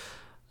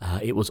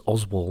 It was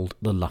Oswald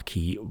the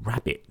Lucky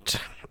Rabbit,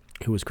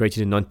 who was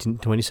created in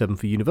 1927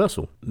 for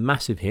Universal.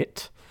 Massive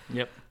hit.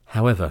 Yep.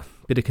 However,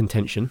 bit of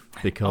contention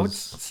because I would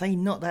say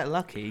not that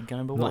lucky.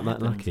 Not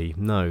that lucky,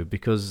 no,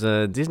 because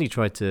Disney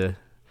tried to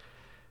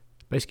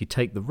basically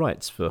take the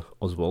rights for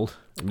Oswald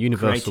and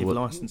Universal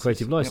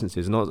creative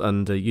licenses,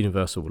 and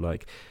Universal were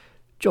like,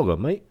 jog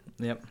on, mate.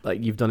 Yep.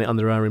 Like, you've done it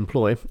under our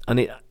employ,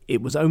 and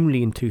it was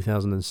only in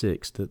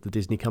 2006 that the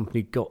Disney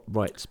company got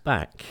rights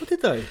back. What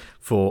did they?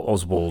 For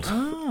Oswald.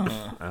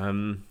 Ah.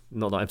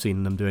 Not that I've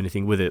seen them do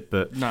anything with it,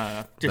 but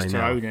no, just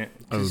to own it.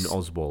 Own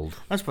Oswald.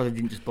 That's why they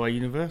didn't just buy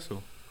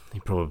Universal. They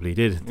probably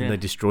did. Didn't they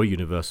destroy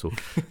Universal?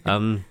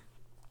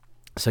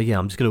 So yeah,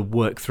 I'm just going to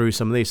work through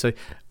some of these. So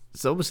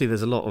obviously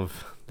there's a lot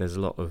of.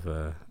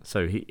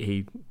 So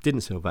he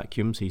didn't sell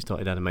vacuums. He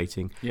started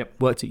animating.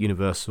 Yep. Worked at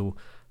Universal.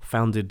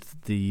 Founded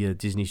the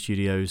Disney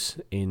Studios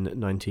in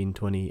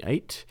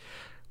 1928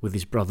 with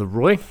his brother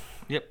Roy.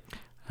 Yep.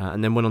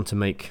 And then went on to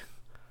make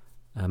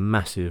a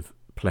massive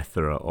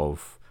plethora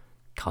of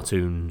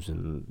cartoons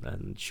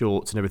and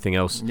shorts and everything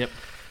else. Yep.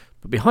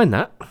 But behind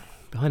that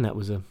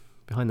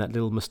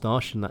little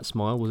moustache and that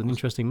smile was an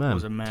interesting man.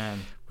 Was a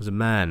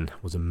man.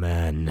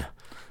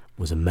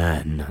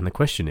 And the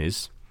question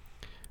is,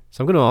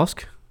 so I'm going to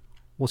ask,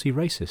 was he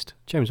racist?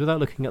 James, without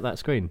looking at that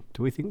screen,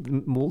 do we think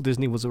Walt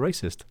Disney was a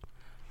racist?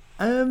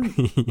 I'm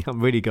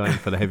really going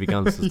for the heavy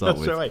guns to start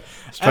with.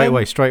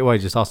 Straight away,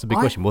 just ask the big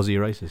question, was he a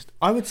racist?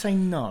 I would say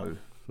no.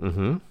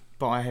 Mm-hmm.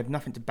 But I have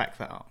nothing to back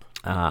that up.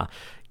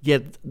 Yeah,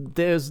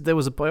 there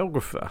was a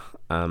biographer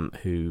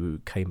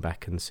who came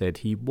back and said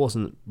he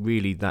wasn't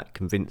really that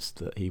convinced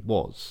that he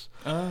was.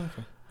 Oh,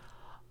 okay.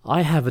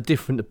 I have a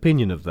different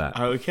opinion of that.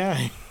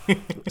 Okay.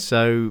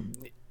 So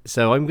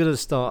I'm going to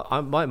start.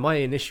 My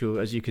initial,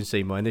 as you can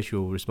see, my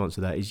initial response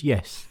to that is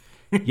yes.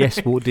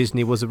 Yes, Walt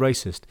Disney was a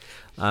racist.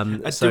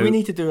 Do we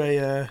need to do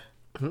a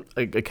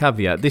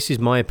caveat? This is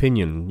my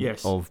opinion.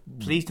 Yes.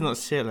 Please do not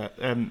sue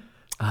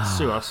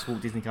us,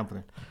 Walt Disney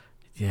Company.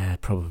 Yeah,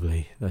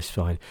 probably. That's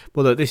fine.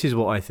 Well, look, this is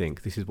what I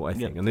think.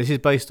 And this is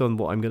based on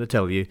what I'm going to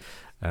tell you,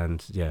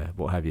 and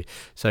what have you.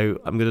 So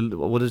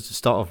we'll just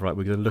start off right.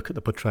 We're going to look at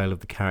the portrayal of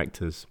the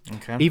characters.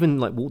 Okay. Even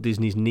like Walt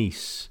Disney's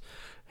niece,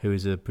 who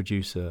is a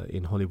producer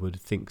in Hollywood,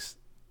 thinks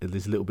it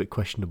is a little bit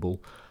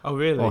questionable. Oh,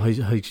 really? Oh,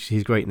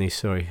 his great niece,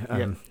 sorry,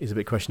 is a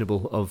bit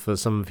questionable of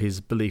some of his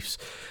beliefs.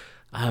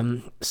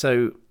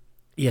 So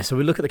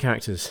we look at the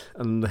characters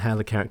and how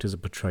the characters are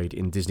portrayed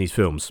in Disney's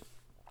films.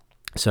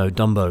 So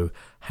Dumbo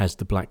has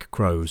the black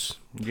crows.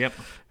 Yep.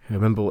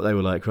 Remember what they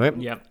were like, right?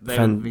 Yep.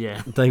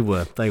 They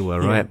were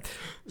right.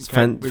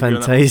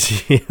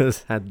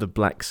 Fantasia's had the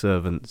black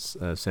servants,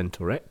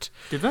 Centaurette.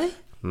 Did they?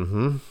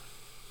 Mm-hmm.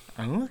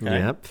 Oh, okay.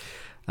 Yeah.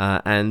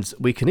 And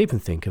we can even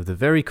think of the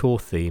very core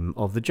theme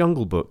of The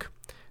Jungle Book,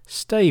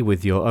 Stay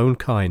With Your Own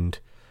Kind,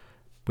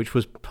 which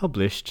was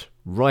published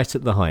right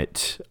at the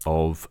height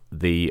of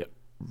the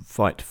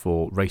fight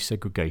for race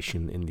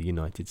segregation in the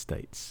United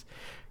States.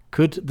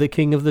 Could the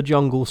King of the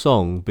Jungle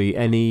song be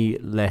any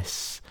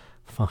less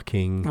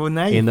fucking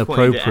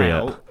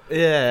inappropriate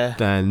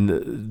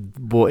than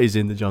what is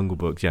in The Jungle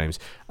Book, James?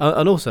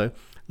 And also,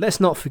 let's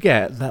not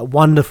forget that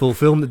wonderful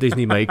film that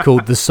Disney made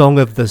called The Song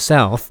of the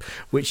South,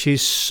 which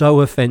is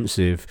so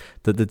offensive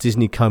that the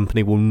Disney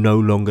company will no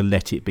longer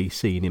let it be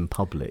seen in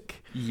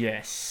public.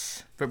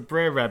 Yes. But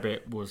Brer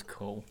Rabbit was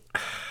cool.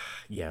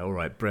 Yeah, all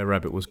right. Brer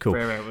Rabbit was cool.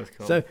 Brer Rabbit was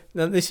cool. So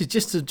now this is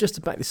just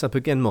to back this up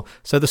again more.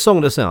 So the Song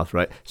of the South,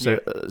 right?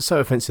 So so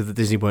offensive that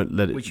Disney won't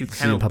let it. Which you see in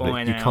cannot public.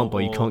 buy You now can't buy.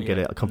 You can't get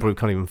it. I probably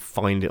can't even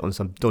find it on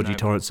some dodgy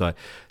torrent site.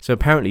 So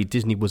apparently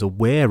Disney was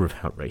aware of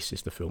how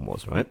racist the film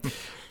was, right?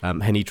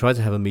 And he tried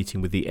to have a meeting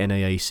with the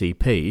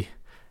NAACP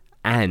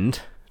and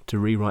to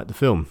rewrite the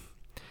film.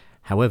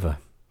 However,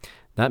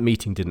 that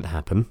meeting didn't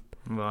happen.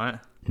 Right.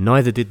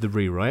 Neither did the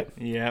rewrite.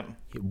 Yep.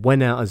 It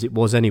went out as it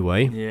was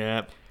anyway.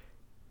 Yep.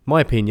 My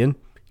opinion,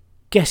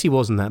 guess he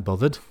wasn't that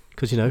bothered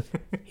because,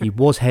 he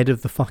was head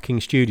of the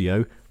fucking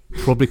studio.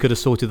 Probably could have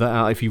sorted that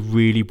out if he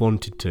really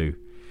wanted to.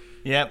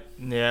 Yep.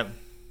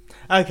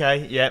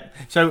 Okay, yep.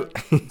 So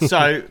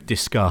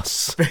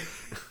discuss.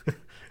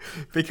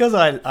 Because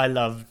I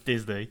love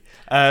Disney,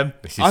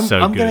 This is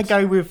I'm good. going to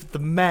go with the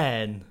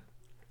man,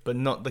 but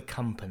not the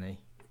company.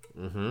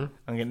 Mm-hmm.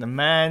 I'm getting the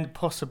man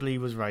possibly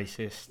was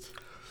racist.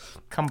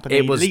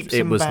 Company leaps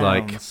and was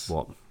bounds. like,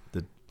 what?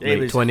 The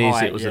late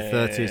 20s, it was the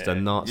 30s, the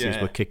Nazis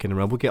yeah. were kicking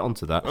around. We'll get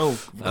onto that. Oh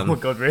my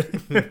God, really?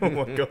 Oh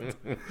my God.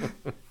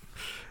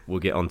 We'll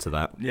get onto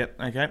that. Yep,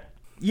 okay.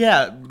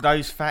 Yeah,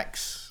 those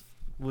facts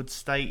would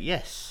state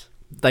yes.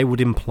 They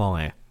would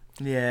imply.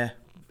 Yeah.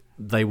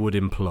 They would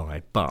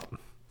imply, but,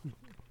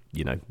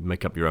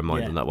 make up your own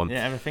mind on that one.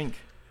 Yeah, have a think.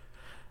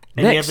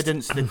 Any Next.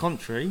 evidence to the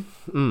contrary,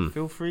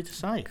 feel free to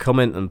say.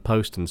 Comment and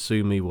post and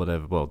sue me,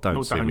 whatever. Well,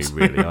 don't sue me,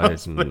 really.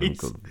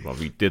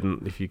 You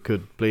didn't. If you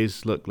could,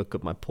 please look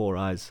at my poor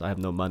eyes. I have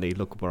no money.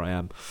 Look where I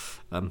am.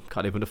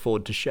 Can't even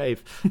afford to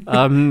shave.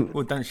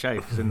 Well, don't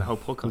shave, because then the whole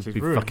podcast is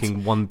ruined.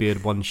 Fucking one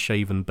beard, one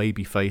shaven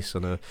baby face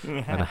and a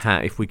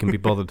hat, if we can be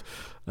bothered,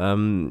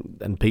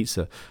 and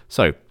pizza.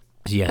 So,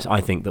 yes,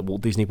 I think that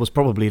Walt Disney was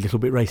probably a little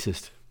bit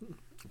racist.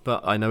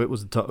 But I know it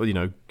was the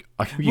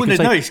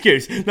no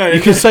excuse. You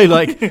can say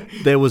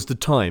there was the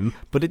time,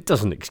 but it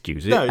doesn't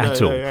excuse it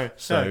at all. No.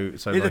 So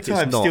the it's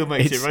time not, still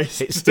makes it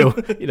racist. It's still,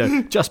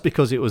 just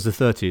because it was the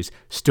 30s,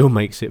 still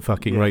makes it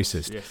fucking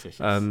racist. Yes.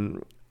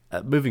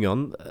 Moving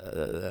on,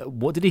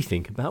 what did he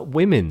think about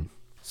women?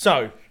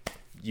 So,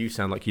 you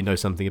sound like you know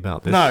something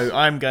about this. No,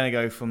 I'm going to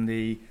go from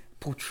the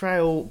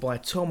portrayal by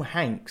Tom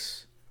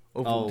Hanks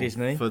of Walt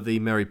Disney for the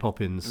Mary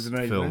Poppins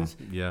film.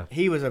 Yeah,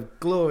 he was a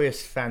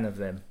glorious fan of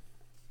them.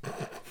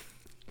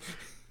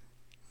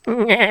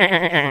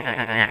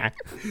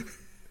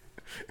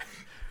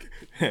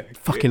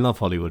 Fucking love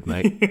Hollywood,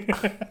 mate.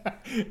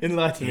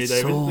 Enlighten me,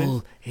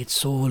 David.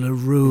 It's all a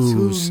ruse.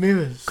 It's all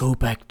mirrors. Go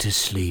back to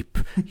sleep.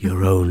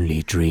 You're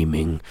only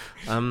dreaming.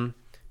 Wasn't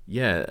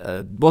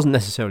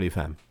necessarily a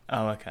fan.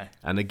 Oh, okay.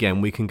 And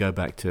again, we can go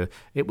back to,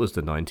 it was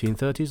the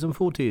 1930s and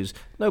 40s.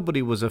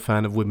 Nobody was a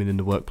fan of women in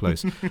the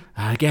workplace.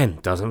 Again,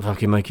 doesn't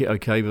fucking make it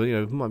okay,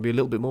 but, might be a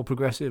little bit more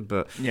progressive,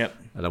 but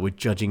we're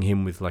judging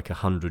him with like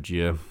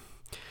 100-year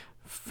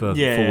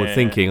forward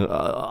thinking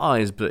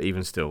eyes, but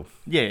even still.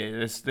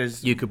 Yeah,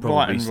 there's you could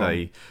probably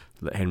say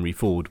that Henry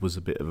Ford was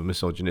a bit of a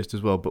misogynist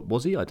as well, but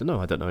was he? I don't know.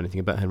 I don't know anything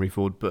about Henry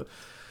Ford, but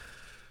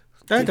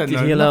did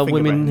he allow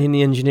women in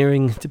the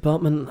engineering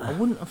department? I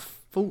wouldn't have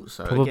thought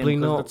so. Probably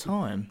again, not. at the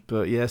time.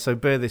 But yeah, so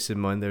bear this in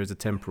mind. There is a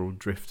temporal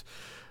drift.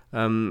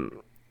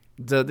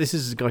 This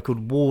is a guy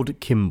called Ward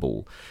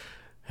Kimball,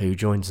 who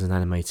joined as an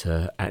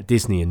animator at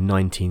Disney in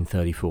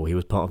 1934. He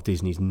was part of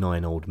Disney's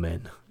 9 Old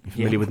Men. You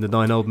familiar with the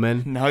 9 Old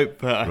Men? No,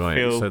 but I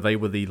feel... So they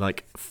were the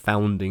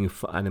founding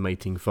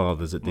animating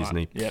fathers at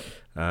Disney. Yep.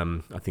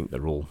 I think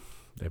they've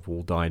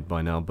all died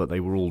by now, but they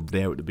were all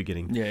there at the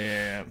beginning.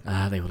 Yeah.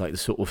 They were like the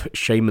sort of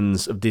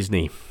shamans of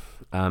Disney.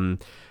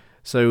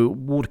 So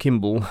Ward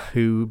Kimball,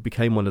 who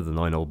became one of the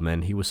 9 Old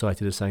Men, he was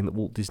cited as saying that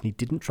Walt Disney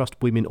didn't trust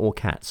women or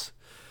cats,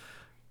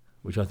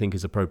 which I think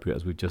is appropriate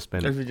as we've just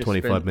spent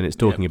 25 minutes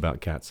talking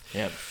about cats.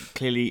 Yeah,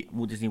 clearly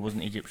Walt Disney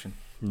wasn't Egyptian.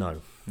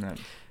 No.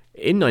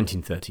 In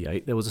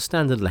 1938, there was a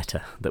standard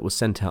letter that was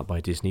sent out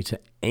by Disney to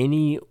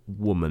any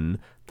woman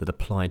that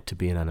applied to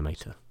be an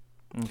animator.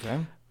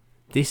 Okay.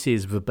 This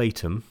is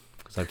verbatim,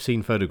 because I've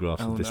seen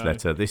photographs of this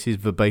letter. This is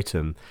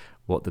verbatim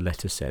what the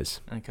letter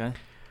says. Okay.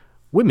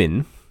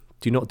 Women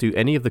do not do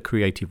any of the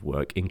creative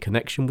work in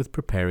connection with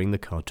preparing the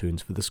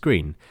cartoons for the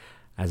screen,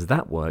 as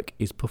that work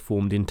is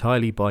performed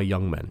entirely by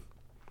young men.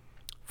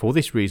 For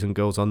this reason,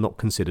 girls are not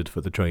considered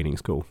for the training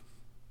school.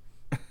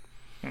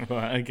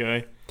 Right,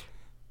 okay.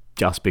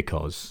 Just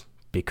because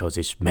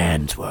it's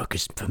man's work,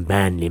 it's for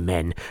manly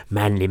men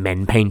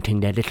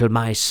painting their little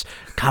mice,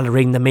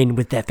 colouring them in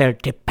with their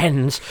felt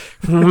pens,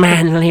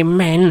 manly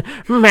men.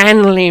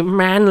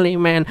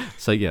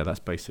 So yeah, that's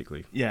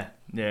basically... Yeah.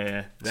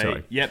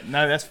 Sorry. Yep,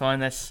 no, that's fine.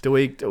 Do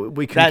we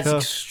concur? That's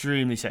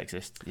extremely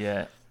sexist,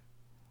 yeah.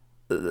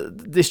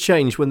 This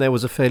changed when there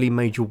was a fairly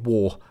major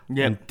war.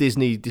 Yep. And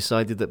Disney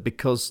decided that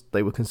because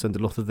they were concerned a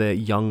lot of their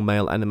young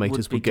male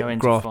animators would get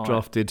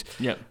drafted,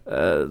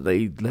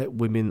 they let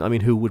women... I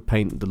mean, who would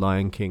paint The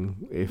Lion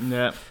King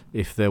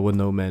if there were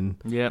no men?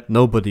 Yep.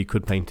 Nobody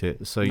could paint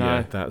it. So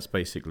yeah, that's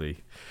basically...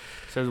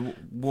 So the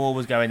war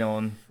was going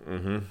on.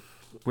 Mm-hmm.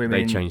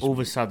 Women all of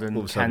a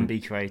sudden can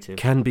be creative.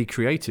 Can be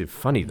creative.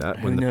 Funny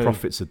that when the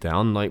profits are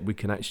down, we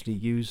can actually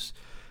use...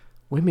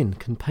 Women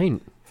can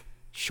paint.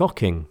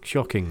 Shocking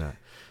that.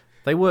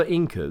 They were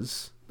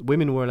inkers.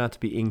 Women were allowed to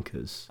be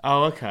inkers.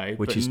 Oh, okay.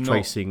 Which is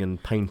tracing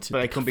and painting, but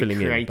they couldn't filling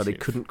be creative. in. But they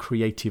couldn't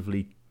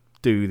creatively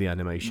do the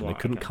animation. Right, they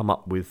couldn't come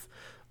up with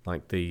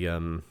like the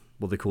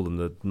what they call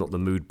them, not the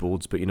mood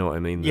boards, but you know what I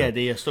mean. The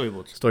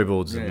storyboards.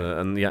 Storyboards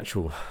and the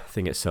actual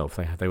thing itself.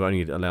 They were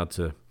only allowed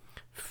to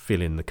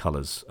fill in the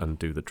colours and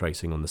do the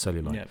tracing on the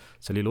celluloid. Yep.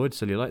 Celluloid.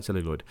 Celluloid,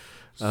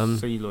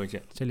 yeah.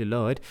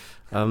 Celluloid.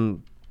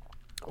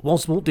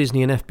 Was Walt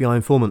Disney an FBI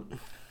informant?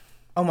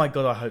 Oh my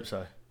God, I hope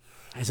so.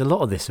 There's a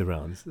lot of this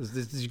around.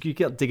 You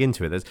got to dig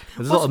into it. There's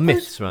a lot of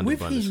myths surrounded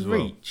by this as well.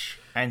 With his reach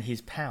and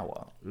his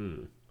power,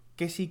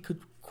 guess he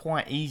could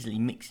quite easily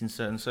mix in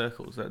certain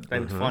circles that they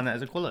would find that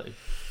as a quality.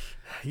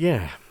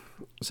 Yeah.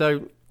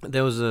 So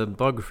there was a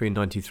biography in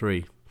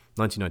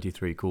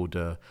 1993 called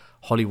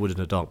Hollywood and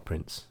the Dark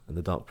Prince, and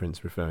the Dark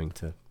Prince referring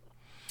to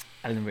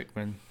Alan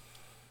Rickman.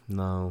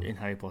 No. In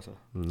Harry Potter.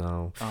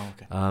 No. Oh,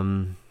 okay.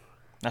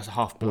 That's a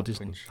Half-Blood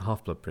Prince.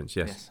 Half-Blood Prince,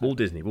 yes. Walt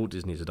Disney. Walt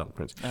Disney is a Dark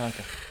Prince. Oh,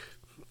 okay.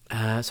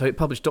 So it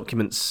published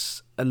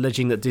documents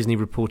alleging that Disney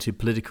reported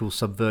political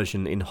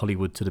subversion in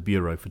Hollywood to the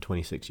Bureau for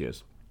 26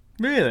 years.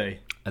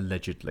 Really?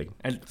 Allegedly.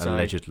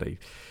 Allegedly.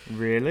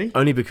 Really?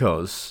 Only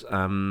because,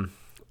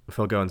 if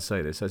I'll go on to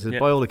say this,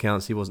 by all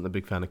accounts, he wasn't a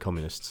big fan of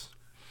communists.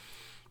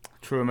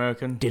 True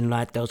American. Didn't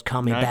like those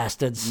commie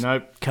bastards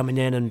coming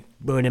in and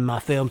ruining my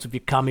films with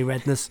your commie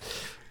redness.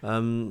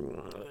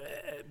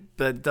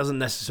 But it doesn't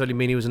necessarily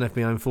mean he was an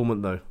FBI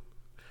informant, though.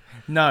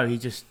 No, he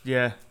just, he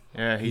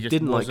just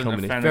didn't like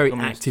communists. Very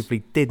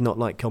actively did not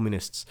like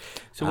communists.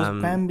 So was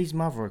Bambi's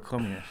mother a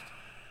communist?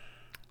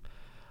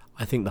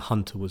 I think the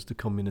hunter was the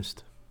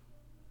communist.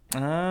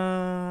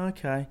 Ah,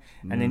 okay.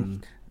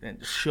 And then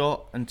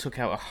shot and took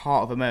out a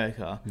heart of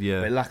America.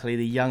 Yeah. But luckily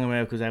the young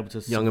America was able to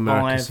survive. Young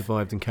America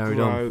survived and carried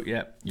on.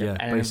 Yeah.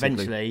 And basically.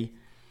 Eventually,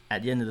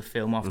 at the end of the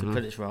film, after the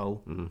credits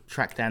roll,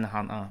 track down the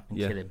hunter and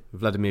kill him.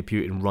 Vladimir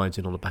Putin rides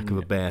in on the back of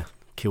a bear,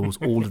 kills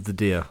all of the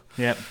deer.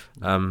 Yep.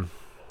 Damn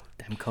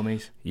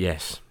commies.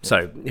 Yes.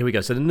 So, here we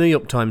go. So, the New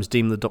York Times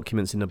deemed the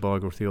documents in the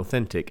biography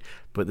authentic,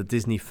 but the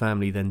Disney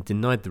family then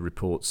denied the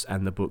reports,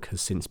 and the book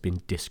has since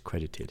been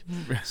discredited.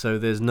 So,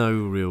 there's no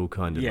real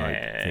kind of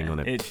thing on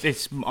it.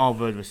 It's our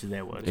word versus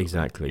their word.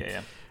 Exactly.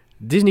 Yeah.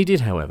 Disney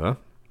did, however,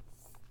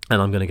 and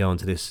I'm going to go on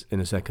to this in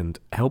a second,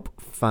 help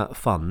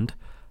found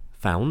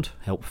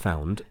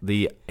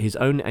his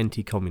own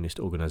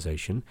anti-communist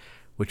organisation,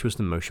 which was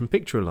the Motion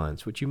Picture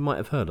Alliance, which you might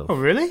have heard of. Oh,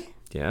 really?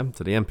 Yeah,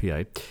 so the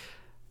MPA.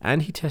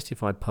 And he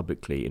testified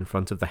publicly in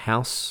front of the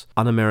House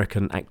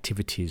Un-American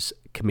Activities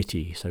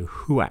Committee, so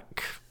HUAC.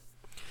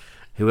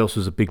 Who else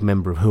was a big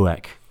member of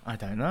HUAC? I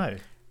don't know.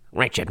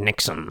 Richard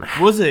Nixon.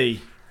 Was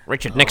he?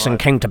 Richard Nixon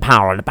came to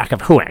power in the back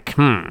of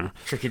HUAC.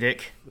 Tricky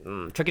Dick.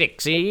 Tricky Dick,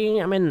 see?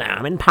 I'm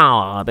in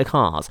power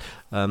because...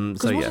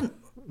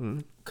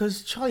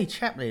 Because Charlie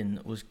Chaplin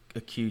was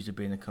accused of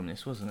being a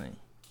communist, wasn't he?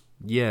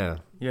 Yeah.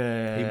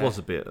 Yeah. He was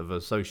a bit of a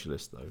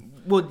socialist, though.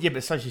 Well, yeah,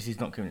 but socialist is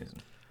not communism.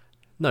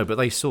 No, but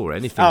they saw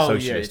anything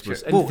socialist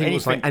was... Anything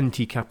was like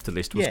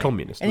anti-capitalist was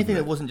communist. Anything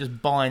that wasn't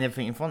just buying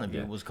everything in front of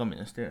you was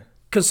communist, yeah.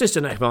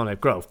 Consistent economic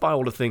growth. Buy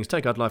all the things,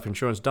 take out life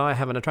insurance, die,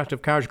 have an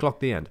attractive carriage clock,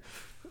 the end.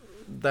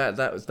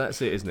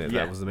 That's it, isn't it?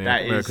 Yeah, that was the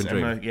American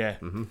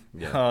dream.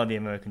 Oh, the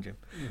American dream.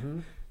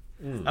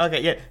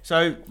 Okay, yeah.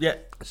 So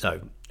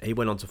he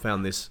went on to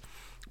found this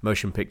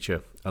Motion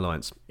Picture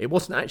Alliance. It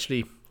wasn't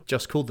actually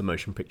just called the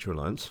Motion Picture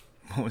Alliance.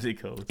 What was it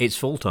called? Its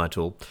full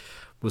title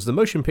was the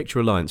Motion Picture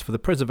Alliance for the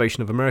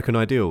Preservation of American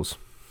Ideals.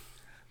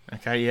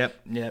 Okay, yep.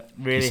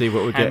 Really you see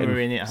what we're getting,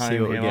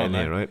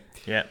 here, right?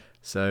 Yep.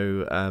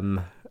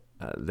 So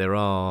there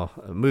are,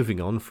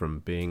 moving on from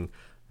being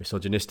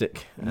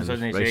misogynistic and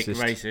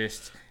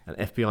racist, an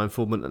FBI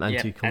informant and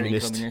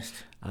anti-communist.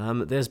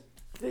 Anti-communist.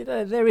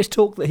 There is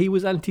talk that he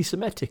was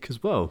anti-Semitic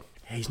as well.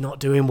 He's not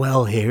doing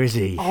well here, is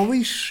he? Are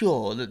we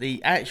sure that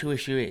the actual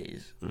issue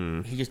is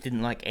he just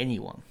didn't like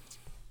anyone?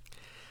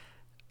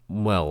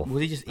 Well...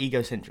 Was he just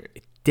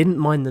egocentric? Didn't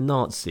mind the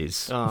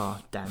Nazis. Oh,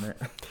 damn it.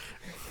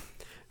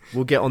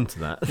 We'll get on to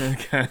that.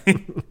 Okay.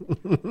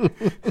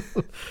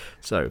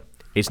 So,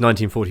 it's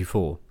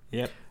 1944.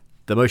 Yep.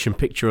 The Motion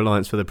Picture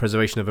Alliance for the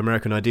Preservation of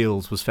American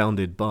Ideals was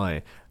founded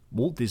by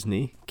Walt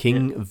Disney,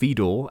 King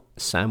Vidor,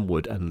 Sam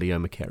Wood, and Leo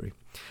McCarey,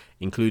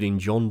 including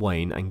John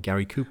Wayne and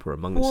Gary Cooper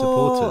among the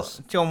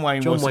supporters. John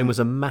Wayne was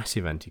a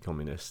massive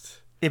anti-communist.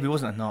 Yeah, but he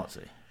wasn't a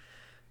Nazi.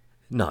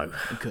 No,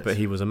 but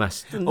he was a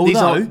massive...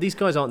 These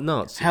guys aren't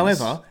Nazis.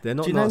 However, they're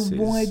not do you know Nazis.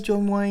 why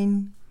John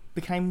Wayne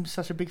became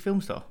such a big film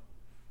star?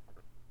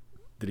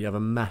 Did he have a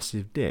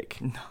massive dick?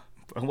 No.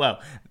 Well,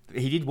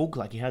 he did walk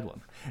like he had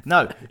one.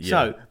 No,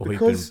 so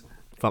because... he'd been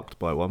fucked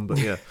by one, but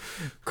yeah.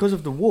 Because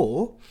of the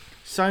war,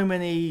 so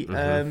many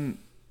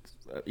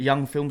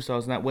young film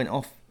stars and that went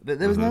off.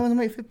 There was no one to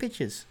make for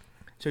pictures.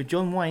 So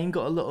John Wayne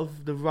got a lot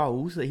of the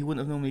roles that he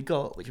wouldn't have normally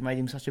got, which made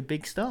him such a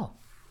big star.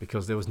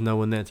 Because there was no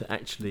one there to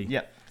actually...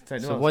 Yeah.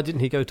 So why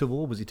didn't he go to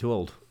war? Was he too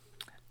old?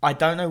 I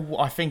don't know.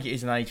 I think it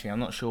is an age thing. I'm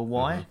not sure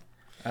why.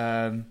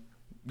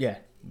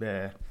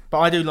 But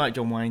I do like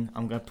John Wayne.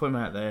 I'm going to put him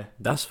out there.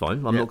 That's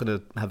fine. I'm not going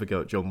to have a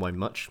go at John Wayne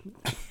much.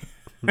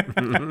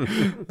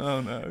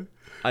 Oh, no.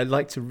 I'd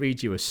like to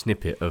read you a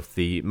snippet of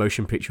the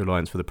Motion Picture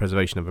Alliance for the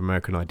Preservation of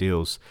American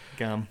Ideals,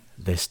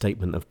 their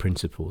statement of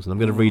principles. And I'm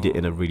going to read it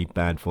in a really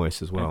bad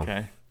voice as well.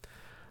 Okay.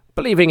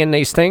 Believing in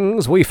these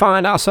things, we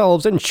find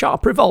ourselves in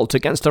sharp revolt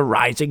against a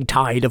rising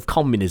tide of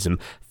communism,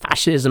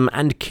 fascism,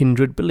 and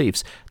kindred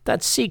beliefs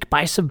that seek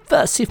by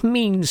subversive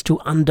means to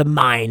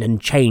undermine and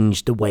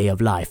change the way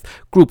of life.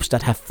 Groups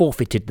that have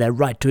forfeited their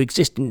right to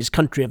exist in this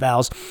country of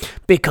ours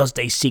because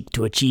they seek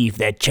to achieve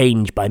their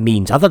change by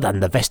means other than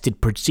the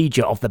vested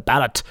procedure of the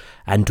ballot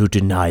and to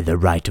deny the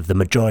right of the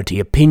majority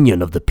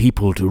opinion of the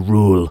people to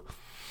rule.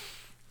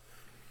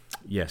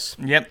 Yes.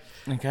 Yep.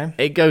 Okay.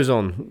 It goes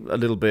on a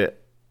little bit.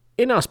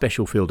 In our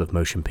special field of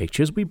motion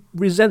pictures, we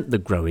resent the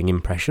growing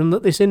impression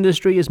that this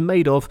industry is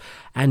made of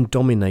and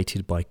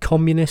dominated by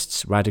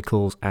communists,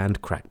 radicals,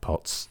 and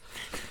crackpots.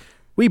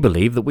 We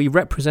believe that we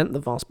represent the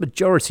vast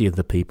majority of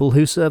the people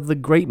who serve the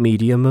great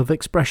medium of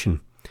expression.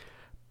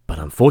 But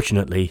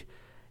unfortunately,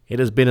 it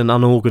has been an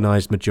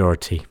unorganised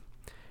majority.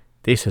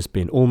 This has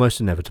been almost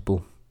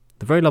inevitable.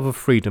 The very love of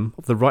freedom,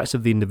 of the rights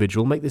of the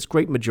individual, make this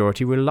great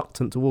majority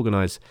reluctant to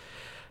organise.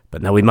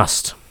 But now we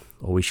must,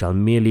 or we shall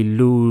merely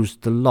lose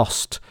the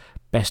lost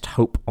best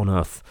hope on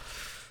earth.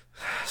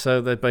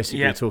 So they're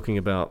basically talking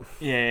about...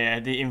 Yeah,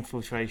 the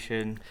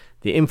infiltration.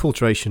 The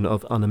infiltration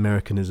of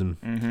un-Americanism.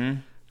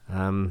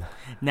 Mm-hmm.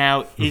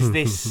 Now, is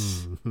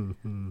this...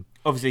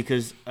 obviously,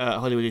 because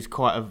Hollywood is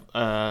quite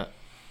a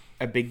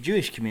big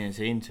Jewish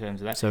community in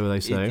terms of that. So they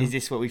say. Is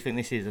this what we think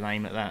this is, an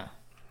aim at that?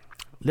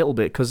 A little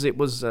bit, because it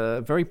was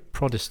very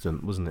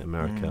Protestant, wasn't it,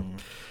 America?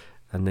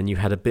 And then you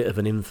had a bit of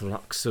an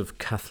influx of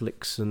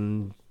Catholics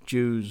and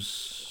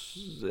Jews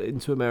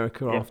into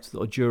America after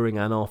or during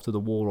and after the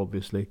war,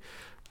 obviously.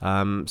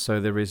 So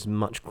there is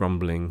much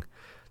grumbling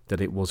that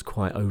it was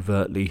quite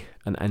overtly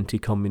an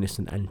anti-communist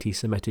and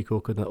anti-Semitic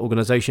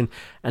organisation,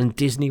 and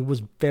Disney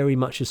was very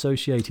much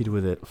associated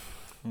with it.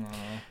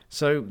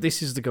 So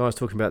this is the guy I was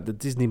talking about, the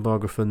Disney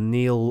biographer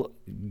Neil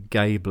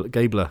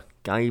Gabler.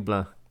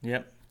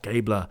 Yep.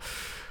 Gabler,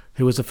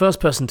 who was the first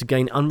person to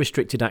gain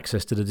unrestricted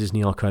access to the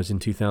Disney archives in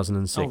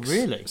 2006. Oh,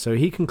 really? So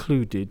he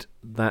concluded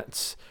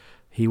that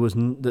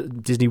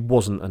that Disney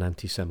wasn't an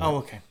anti-Semite. Oh,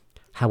 okay.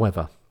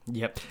 However,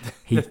 yep,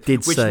 he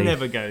did which say...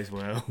 never goes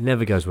well.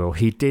 Never goes well.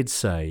 He did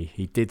say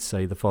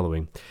the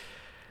following.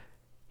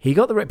 He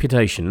got the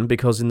reputation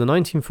because in the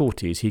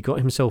 1940s he got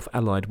himself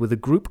allied with a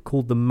group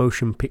called the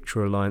Motion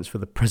Picture Alliance for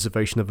the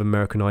Preservation of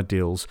American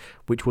Ideals,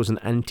 which was an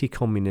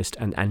anti-communist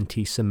and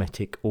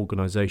anti-Semitic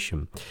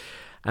organisation.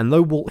 And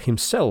though Walt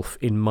himself,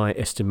 in my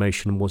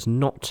estimation, was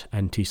not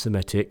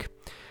anti-Semitic,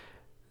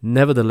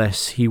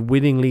 nevertheless, he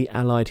willingly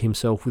allied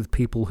himself with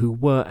people who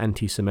were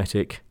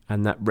anti-Semitic,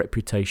 and that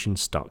reputation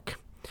stuck.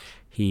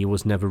 He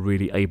was never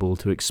really able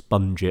to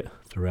expunge it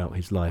throughout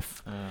his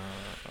life.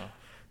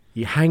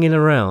 You're hanging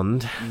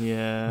around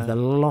with a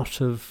lot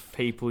of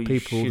people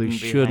who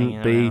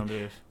shouldn't be.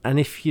 And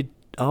if you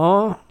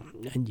are,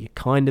 and you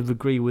kind of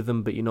agree with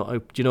them, but you're not,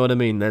 do you know what I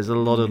mean? There's a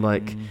lot of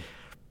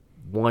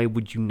why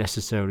would you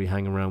necessarily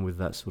hang around with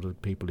that sort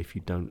of people if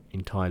you don't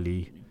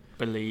entirely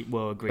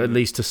agree? At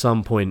least to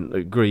some point,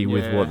 agree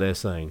with what they're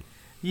saying.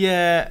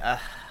 Yeah.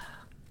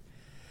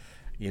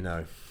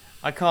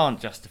 I can't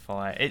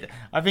justify it.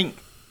 I think,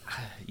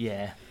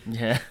 yeah.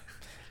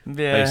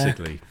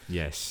 Basically,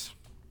 yes.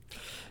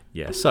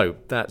 Yeah, so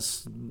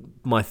that's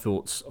my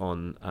thoughts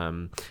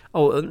on...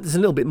 there's a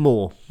little bit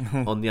more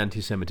on the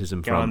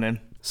anti-Semitism front. Go on then.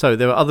 So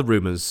there are other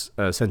rumours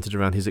centred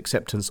around his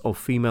acceptance of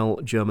female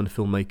German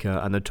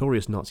filmmaker and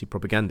notorious Nazi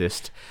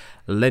propagandist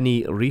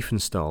Leni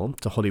Riefenstahl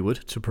to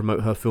Hollywood to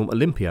promote her film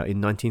Olympia in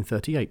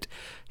 1938.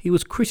 He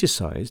was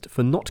criticised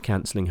for not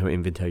cancelling her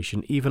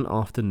invitation even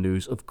after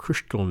news of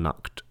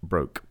Kristallnacht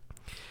broke.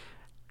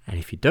 And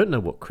if you don't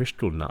know what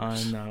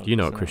Kristallnacht, do you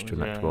know what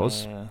Kristallnacht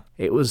was?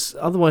 It was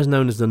otherwise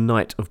known as the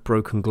Night of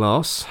Broken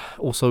Glass,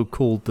 also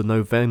called the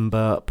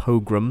November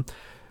Pogrom.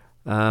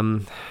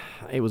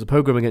 It was a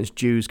pogrom against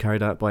Jews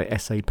carried out by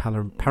SA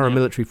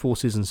paramilitary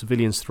forces and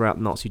civilians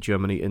throughout Nazi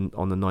Germany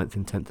on the 9th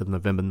and 10th of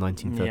November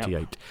 1938.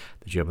 Yep.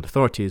 The German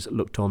authorities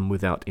looked on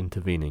without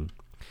intervening.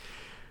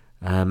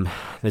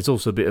 There's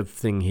also a bit of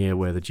thing here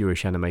where the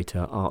Jewish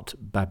animator Art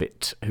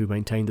Babbitt, who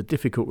maintained a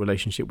difficult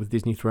relationship with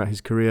Disney throughout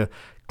his career,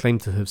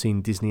 claimed to have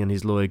seen Disney and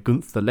his lawyer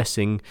Gunther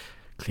Lessing,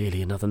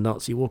 clearly another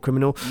Nazi war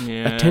criminal,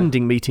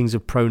 attending meetings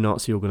of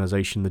pro-Nazi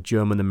organisation the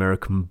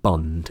German-American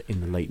Bund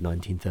in the late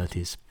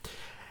 1930s.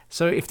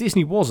 So if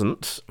Disney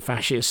wasn't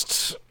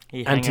fascist,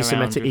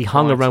 anti-Semitic, he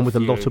hung around with a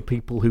lot of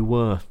people who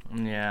were.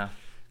 Yeah.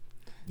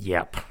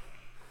 Yep.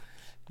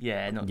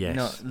 Yeah,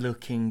 not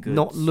looking good.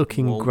 Not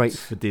looking great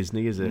for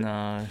Disney, is it?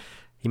 No.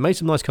 He made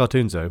some nice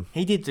cartoons, though.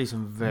 He did do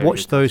some very Watch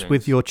good those cartoons.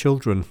 with your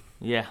children.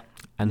 Yeah.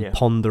 And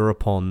ponder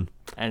upon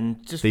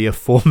and just the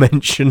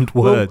aforementioned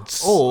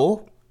words.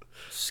 Or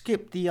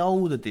skip the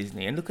older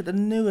Disney and look at the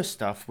newer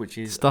stuff, which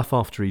is... Stuff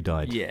after he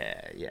died.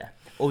 Yeah.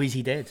 Or is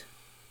he dead?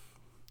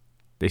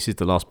 This is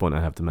the last point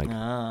I have to make.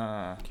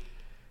 Ah.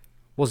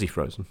 Was he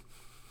frozen?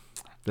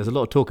 There's a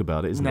lot of talk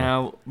about it, isn't there?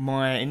 Now,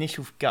 my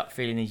initial gut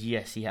feeling is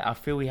yes. I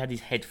feel he had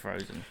his head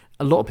frozen.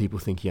 A lot of people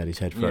think he had his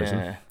head frozen.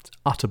 Yeah. It's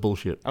utter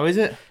bullshit. Oh, is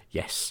it?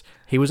 Yes.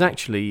 He was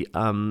actually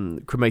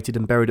cremated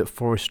and buried at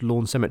Forest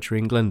Lawn Cemetery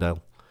in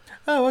Glendale.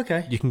 Oh,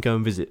 okay. You can go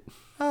and visit.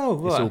 Oh,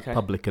 right. It's all okay.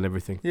 public and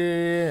everything.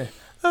 Yeah.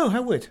 Oh,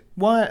 how weird.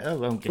 Why? Oh,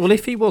 Well,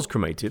 if he was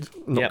cremated,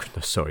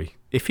 sorry,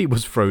 if he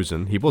was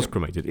frozen, he was Yep.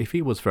 cremated. If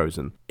he was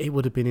frozen, it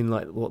would have been in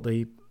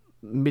the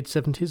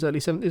mid-70s, early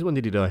 70s. When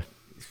did he die?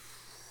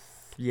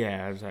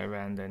 Yeah, I was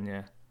around then.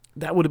 Yeah.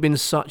 That would have been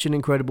such an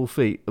incredible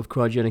feat of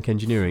cryogenic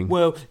engineering.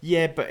 Well,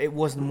 yeah, but it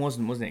wasn't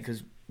it?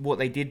 Because what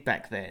they did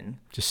back then.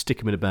 Just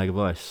stick him in a bag of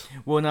ice.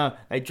 Well, no,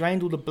 they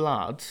drained all the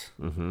blood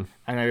Mm-hmm.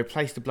 and they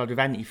replaced the blood with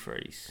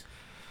antifreeze,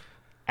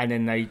 and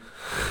then they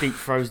deep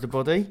froze the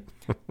body.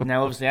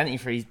 Now, obviously,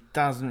 antifreeze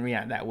doesn't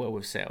react that well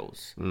with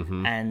cells,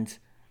 Mm-hmm. and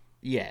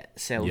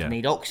cells Yeah.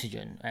 need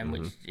oxygen, and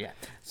Mhm.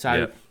 so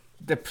Yeah.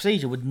 the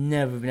procedure would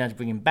never have been able to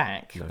bring him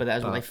back. No. But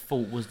that's what they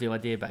thought was the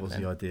idea back was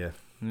then. the idea.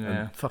 Yeah,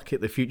 And fuck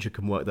it, the future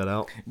can work that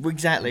out.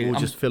 exactly. We'll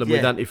just fill them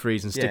with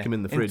antifreeze and stick them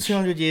in the fridge. In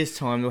 200 years'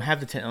 time, we'll have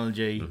the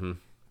technology Mhm.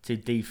 to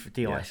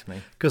de-ice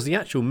me. Because the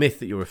actual myth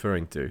that you're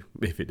referring to,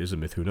 if it is a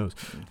myth, who knows,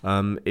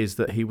 is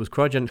that he was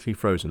cryogenically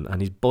frozen and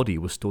his body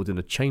was stored in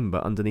a chamber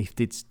underneath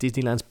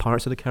Disneyland's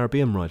Pirates of the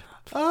Caribbean ride.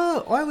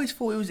 Oh, I always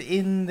thought it was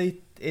in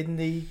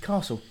the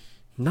castle.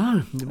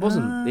 No, it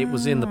wasn't. It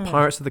was in the Ah.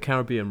 Pirates of the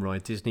Caribbean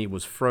ride. Disney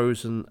was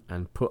frozen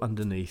and put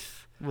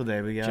underneath Well,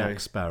 there we go. Jack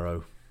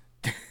Sparrow.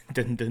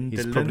 Dun, dun,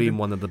 He's dun, probably dun, in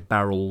one of the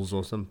barrels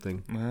or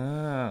something.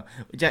 Ah,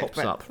 Jack Pops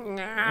up.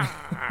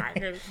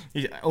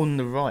 He's on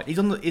the right. He's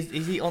on the.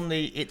 Is he on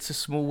the It's a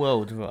Small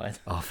World ride?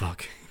 Oh,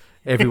 fuck.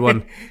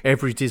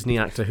 Every Disney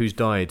actor who's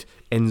died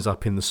ends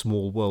up in the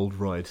Small World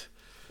ride.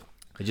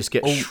 They just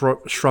get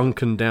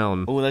shrunken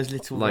down. All those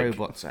little Like-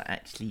 robots are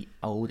actually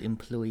old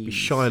employees.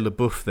 Shia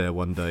LaBeouf there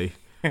one day.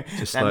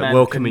 Just That like man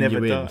welcoming can you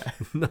never in. die.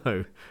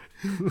 No.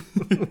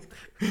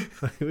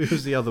 Who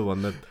was the other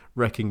one? The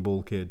Wrecking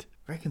Ball kid.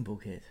 Wrecking Ball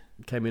kid.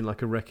 Came in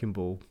like a wrecking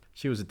ball.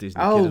 She was a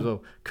Disney Oh, kid as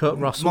well. Kurt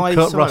Russell. Miley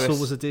Kurt Cyrus. Russell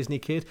was a Disney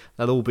kid.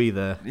 They'll all be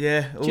there.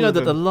 Yeah. Do you know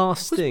that the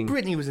last thing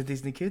Britney was a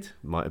Disney kid.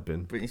 might have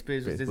been Britney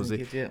Spears was a Was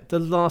Disney it? kid. Yeah. the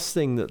last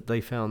thing that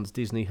they found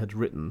Disney had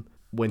written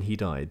when he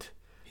died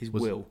His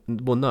was will.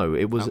 well, no,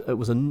 it was Oh. it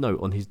was a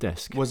note on his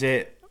desk. Was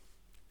it?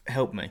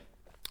 Help me.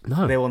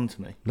 No, They're on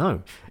to me.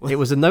 no, it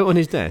was a note on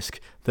his desk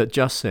that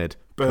just said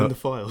Burn the Kurt,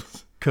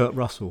 files. Kurt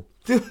Russell.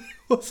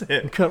 What's it?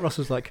 And Kurt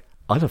Russell's like,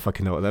 I don't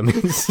fucking know what that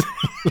means.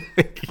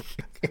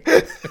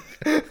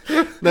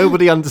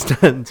 Nobody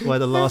understands why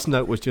the last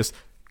note was just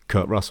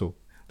Kurt Russell.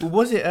 Well,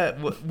 was it?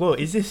 Well,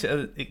 is this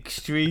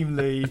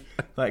extremely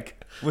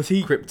like? Was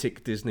he?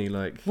 Cryptic Disney,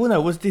 like Well,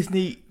 no. Was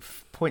Disney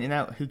pointing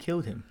out who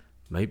killed him?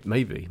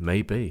 maybe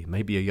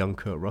a young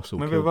Kurt Russell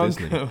Remember, killed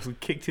Disney. was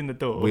kicked in the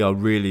door. We are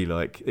really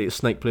like it's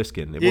Snake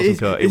Plissken. It Yeah, wasn't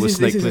Kurt. It was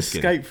Snake this is Plissken.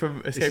 Escape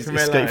from This Escape is from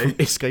LA.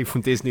 Escape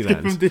from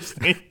Disneyland. From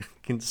Disney.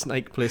 Fucking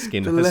Snake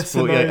Plissken The has lesser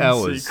 48 known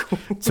hours sequel.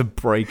 to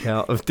break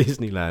out of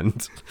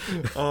Disneyland.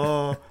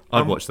 Oh,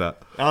 I'd watch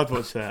that. I'd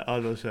watch that.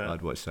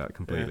 I'd watch that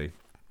completely.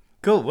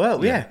 Cool.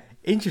 Well, Yeah. yeah,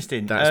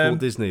 interesting. That's Walt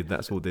Disney.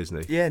 That's Walt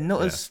Disney. Yeah,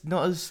 not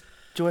Yeah. as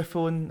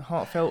joyful and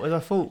heartfelt as I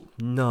thought.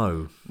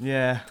 No.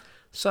 Yeah,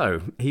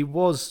 So he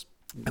was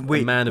a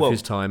man of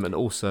his time, and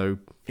also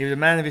he was a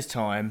man of his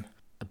time.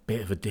 a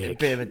bit of a dick. A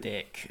bit of a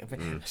dick.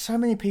 So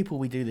many people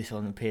we do this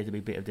on appear to be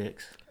a bit of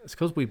dicks. It's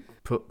because we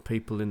put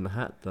people in the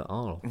hat that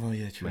are. Oh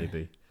yeah, true.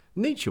 Maybe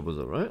Nietzsche was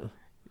alright.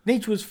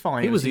 Nietzsche was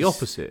fine. He It was the his-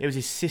 opposite. It was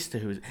his sister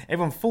who was.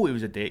 Everyone thought he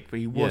was a dick, but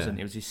he wasn't.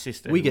 It was his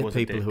sister. We who get was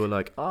people a dick. who are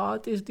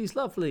like, Disney's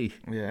lovely.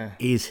 Yeah.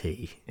 Is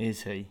he?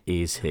 Is he?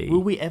 Is he?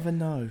 Will we ever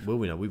know? Well,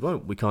 we know we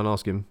won't. We can't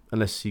ask him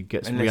unless he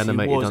gets Unless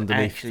reanimated he was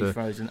underneath actually the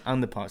frozen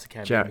under parts of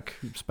cabin. Jack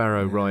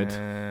Sparrow ride.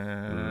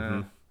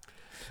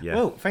 Yeah,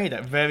 Well, thank you.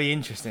 That very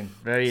interesting.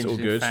 Very it's all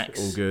interesting good. facts.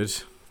 All good.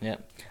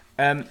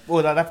 Yeah.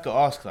 Well, I'd have to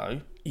ask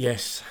though.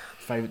 Yes.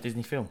 Favorite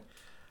Disney film?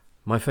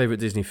 My favourite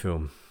Disney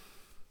film.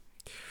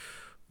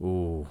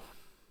 Ooh.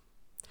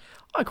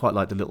 I quite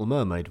liked The Little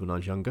Mermaid when I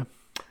was younger.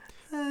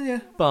 Yeah.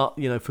 But,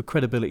 for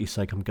credibility's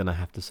sake, I'm going to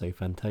have to say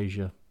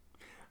Fantasia.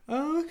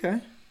 Oh,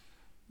 okay.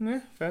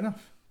 Yeah, fair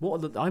enough.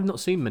 I've not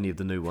seen many of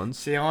the new ones.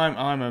 See, I'm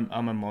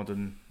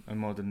a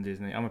modern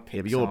Disney. I'm a Pixar.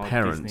 Yeah, but you're a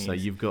parent, Disney so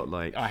is- you've got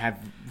like... I have.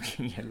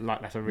 Yeah,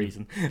 like that's a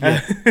reason.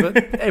 Yeah, but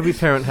every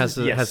parent has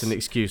Yes. an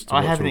excuse to I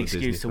watch have an all the Disney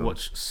excuse to films.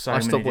 watch so I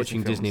many stopped watching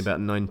Disney Disney films.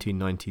 about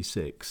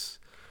 1996.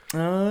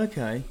 Oh,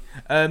 okay.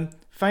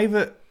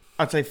 Favorite.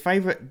 I'd say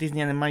favorite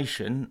Disney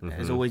animation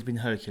has always been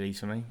Hercules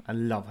for me. I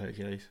love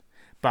Hercules,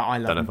 but I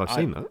love. Don't know if I've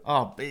seen that.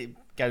 Oh, it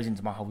goes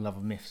into my whole love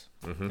of myths.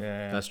 Mm-hmm.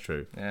 Yeah, That's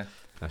true. yeah,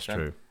 That's So-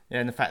 true. yeah,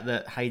 and the fact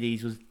that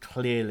Hades was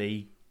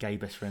clearly gay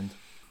best friend.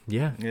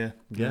 Yeah. Yeah,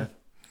 Yeah.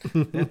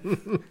 yeah.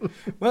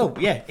 Well,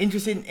 yeah,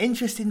 interesting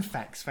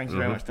facts. Thank you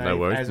very much, Dave. No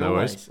worries. As No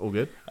always. worries. All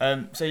good.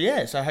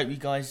 So I hope you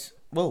guys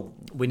Well,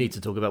 we need to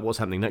talk about what's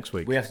happening next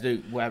week. We have to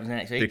do what happens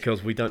next week.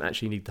 Because we don't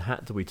actually need the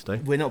hat, do we, today?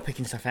 We're not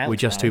picking stuff out. We're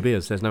just two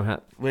beards. There's no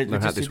hat. We're no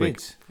hat this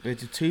week. We're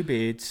two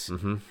beards,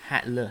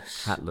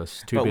 hatless.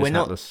 Hatless. Two but beards we're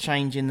not hatless.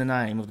 changing the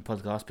name of the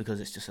podcast because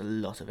it's just a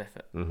lot of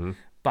effort.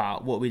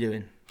 But what are we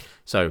doing?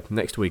 So,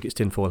 next week, it's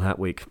Tinfoil Hat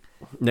Week.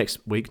 Next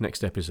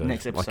episode.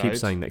 Next episode. I keep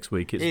saying next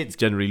week. It's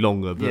generally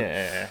longer,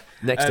 but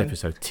next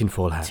episode,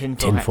 Tinfoil Hat.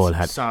 Tinfoil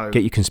Hat. So,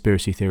 get your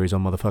conspiracy theories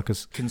on,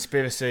 motherfuckers.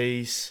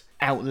 Conspiracies,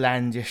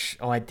 outlandish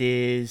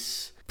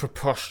ideas,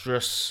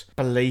 preposterous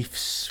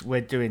beliefs.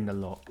 We're doing a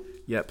lot.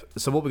 Yep.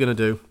 So what we're going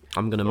to do,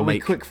 I'm going to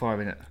make... quick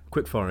firing it.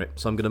 Quick fire it.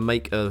 So I'm going to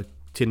make a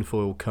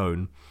tinfoil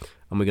cone,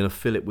 and we're going to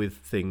fill it with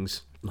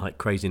things like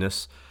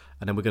craziness,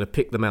 and then we're going to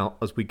pick them out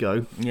as we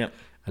go. Yep.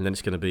 And then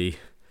it's going to be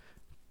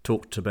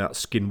talked about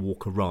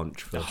Skinwalker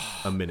Ranch for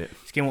a minute.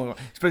 Skinwalker.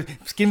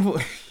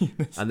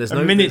 And there's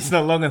a minute's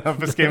not long enough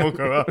for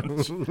Skinwalker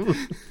Ranch.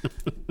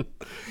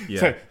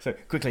 Yeah. So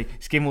quickly,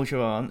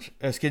 Skinwalker Ranch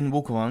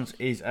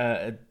is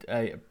a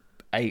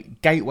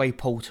gateway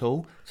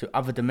portal to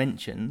other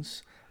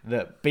dimensions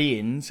that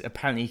beings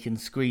apparently can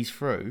squeeze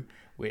through,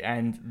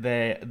 and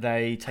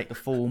they take the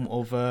form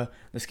of the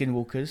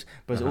Skinwalkers,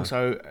 but it's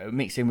also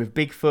mixed in with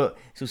Bigfoot.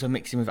 It's also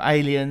mixed in with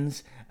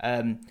aliens.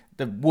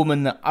 The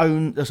woman that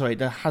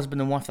the husband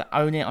and wife that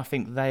own it, I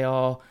think they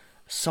are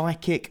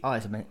psychic. Oh,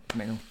 it's a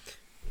mental.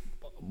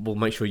 We'll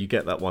make sure you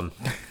get that one.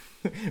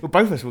 Well,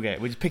 both of us will get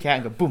it. We just pick it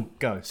out and go, boom,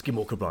 go.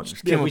 Skinwalker Branch.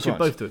 Skinwalker Yeah, we should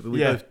Branch. both do it. But we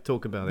both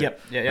talk about it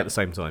at the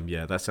same time.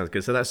 Yeah, that sounds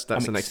good. So that's the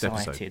next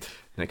excited. episode.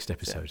 Next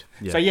episode.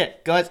 Yeah. So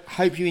guys,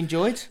 hope you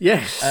enjoyed.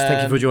 Yes,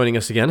 thank you for joining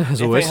us again,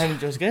 as always. If you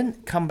enjoyed us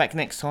again, come back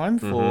next time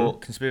for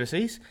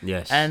conspiracies.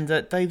 Yes. And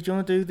Dave, do you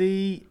want to do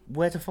the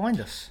where to find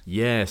us?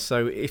 Yeah,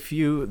 so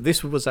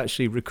this was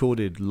actually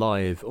recorded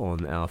live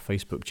on our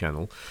Facebook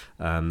channel,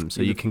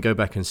 so you can go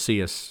back and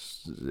see us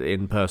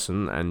in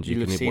person, and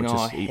you can watch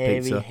us eat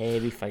pizza.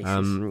 Hairy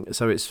faces.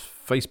 So it's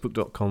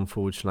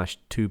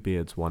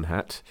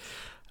facebook.com/2beards1hat.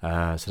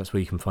 So that's where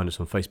you can find us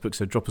on Facebook.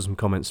 So drop us some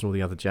comments and all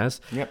the other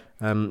jazz. Yep.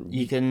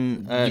 You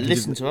can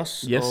listen to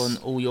us on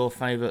all your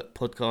favourite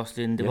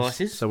podcasting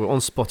devices. Yes. So we're on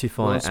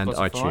Spotify and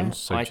iTunes.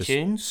 So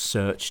iTunes. Just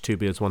search Two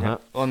Beards One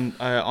Hat.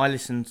 I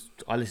listen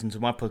to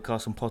my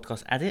podcast on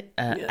Podcast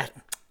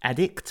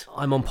Addict.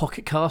 I'm on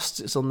Pocket Casts.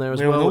 It's on there as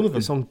We're well. on all of them.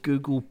 It's on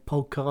Google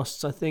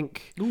Podcasts, I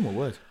think. Oh my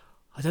word.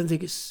 I don't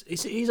think it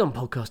is on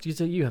podcast. You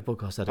have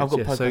Podcast Addict. I've got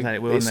Podcast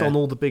Addict. We're it's on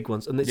all the big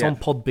ones, and it's on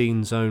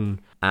Podbean's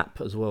own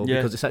app as well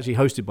because it's actually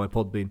hosted by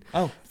Podbean.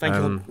 Oh, thank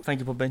you,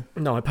 Podbean.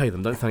 No, I pay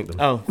them. Don't thank them.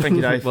 Oh, thank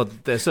you, Dave. Well,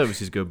 their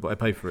service is good, but I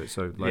pay for it,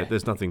 so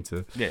there's nothing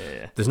to. Yeah.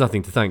 There's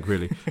nothing to thank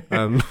really.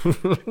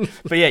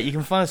 But you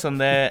can find us on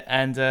there,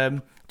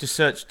 and just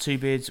search Two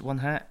Beards One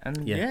Hat,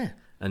 and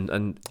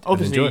and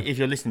obviously and if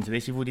you're listening to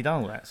this, you've already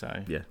done all that.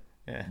 So yeah.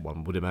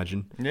 One would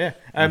imagine. Yeah.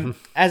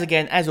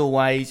 As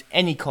always,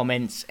 any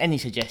comments, any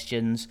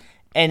suggestions,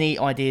 any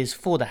ideas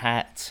for the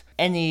hat,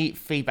 any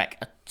feedback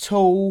at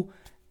all,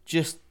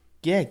 just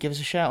give us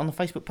a shout on the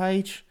Facebook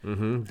page.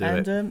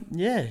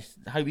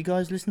 Hope you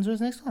guys listen to us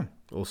next time.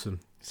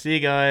 Awesome. See you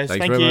guys.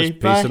 Thanks Thank very you. much.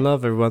 Bye. Peace and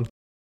love, everyone.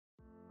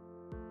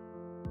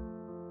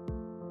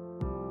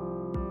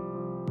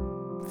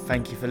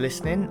 Thank you for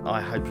listening.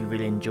 I hope you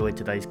really enjoyed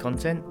today's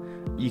content.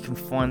 You can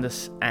find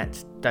us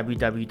at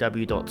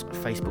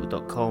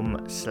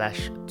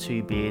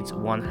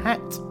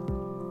www.facebook.com/2beards1hat.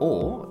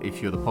 Or,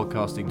 if you're the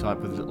podcasting type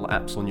with little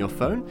apps on your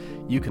phone,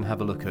 you can have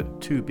a look at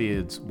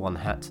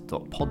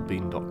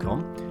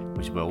twobeards1hat.podbean.com,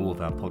 which is where all of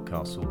our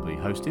podcasts will be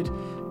hosted.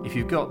 If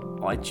you've got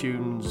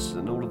iTunes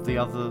and all of the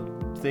other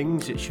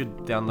things, it should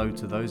download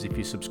to those if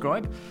you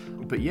subscribe.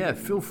 But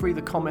feel free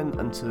to comment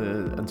and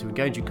to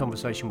engage in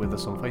conversation with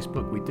us on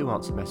Facebook. We do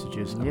answer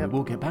messages and we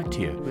will get back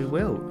to you. We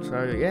will.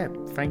 So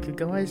thank you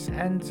guys,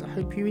 and I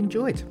hope you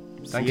enjoyed.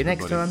 See you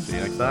next time. See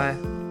you next Bye.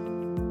 time.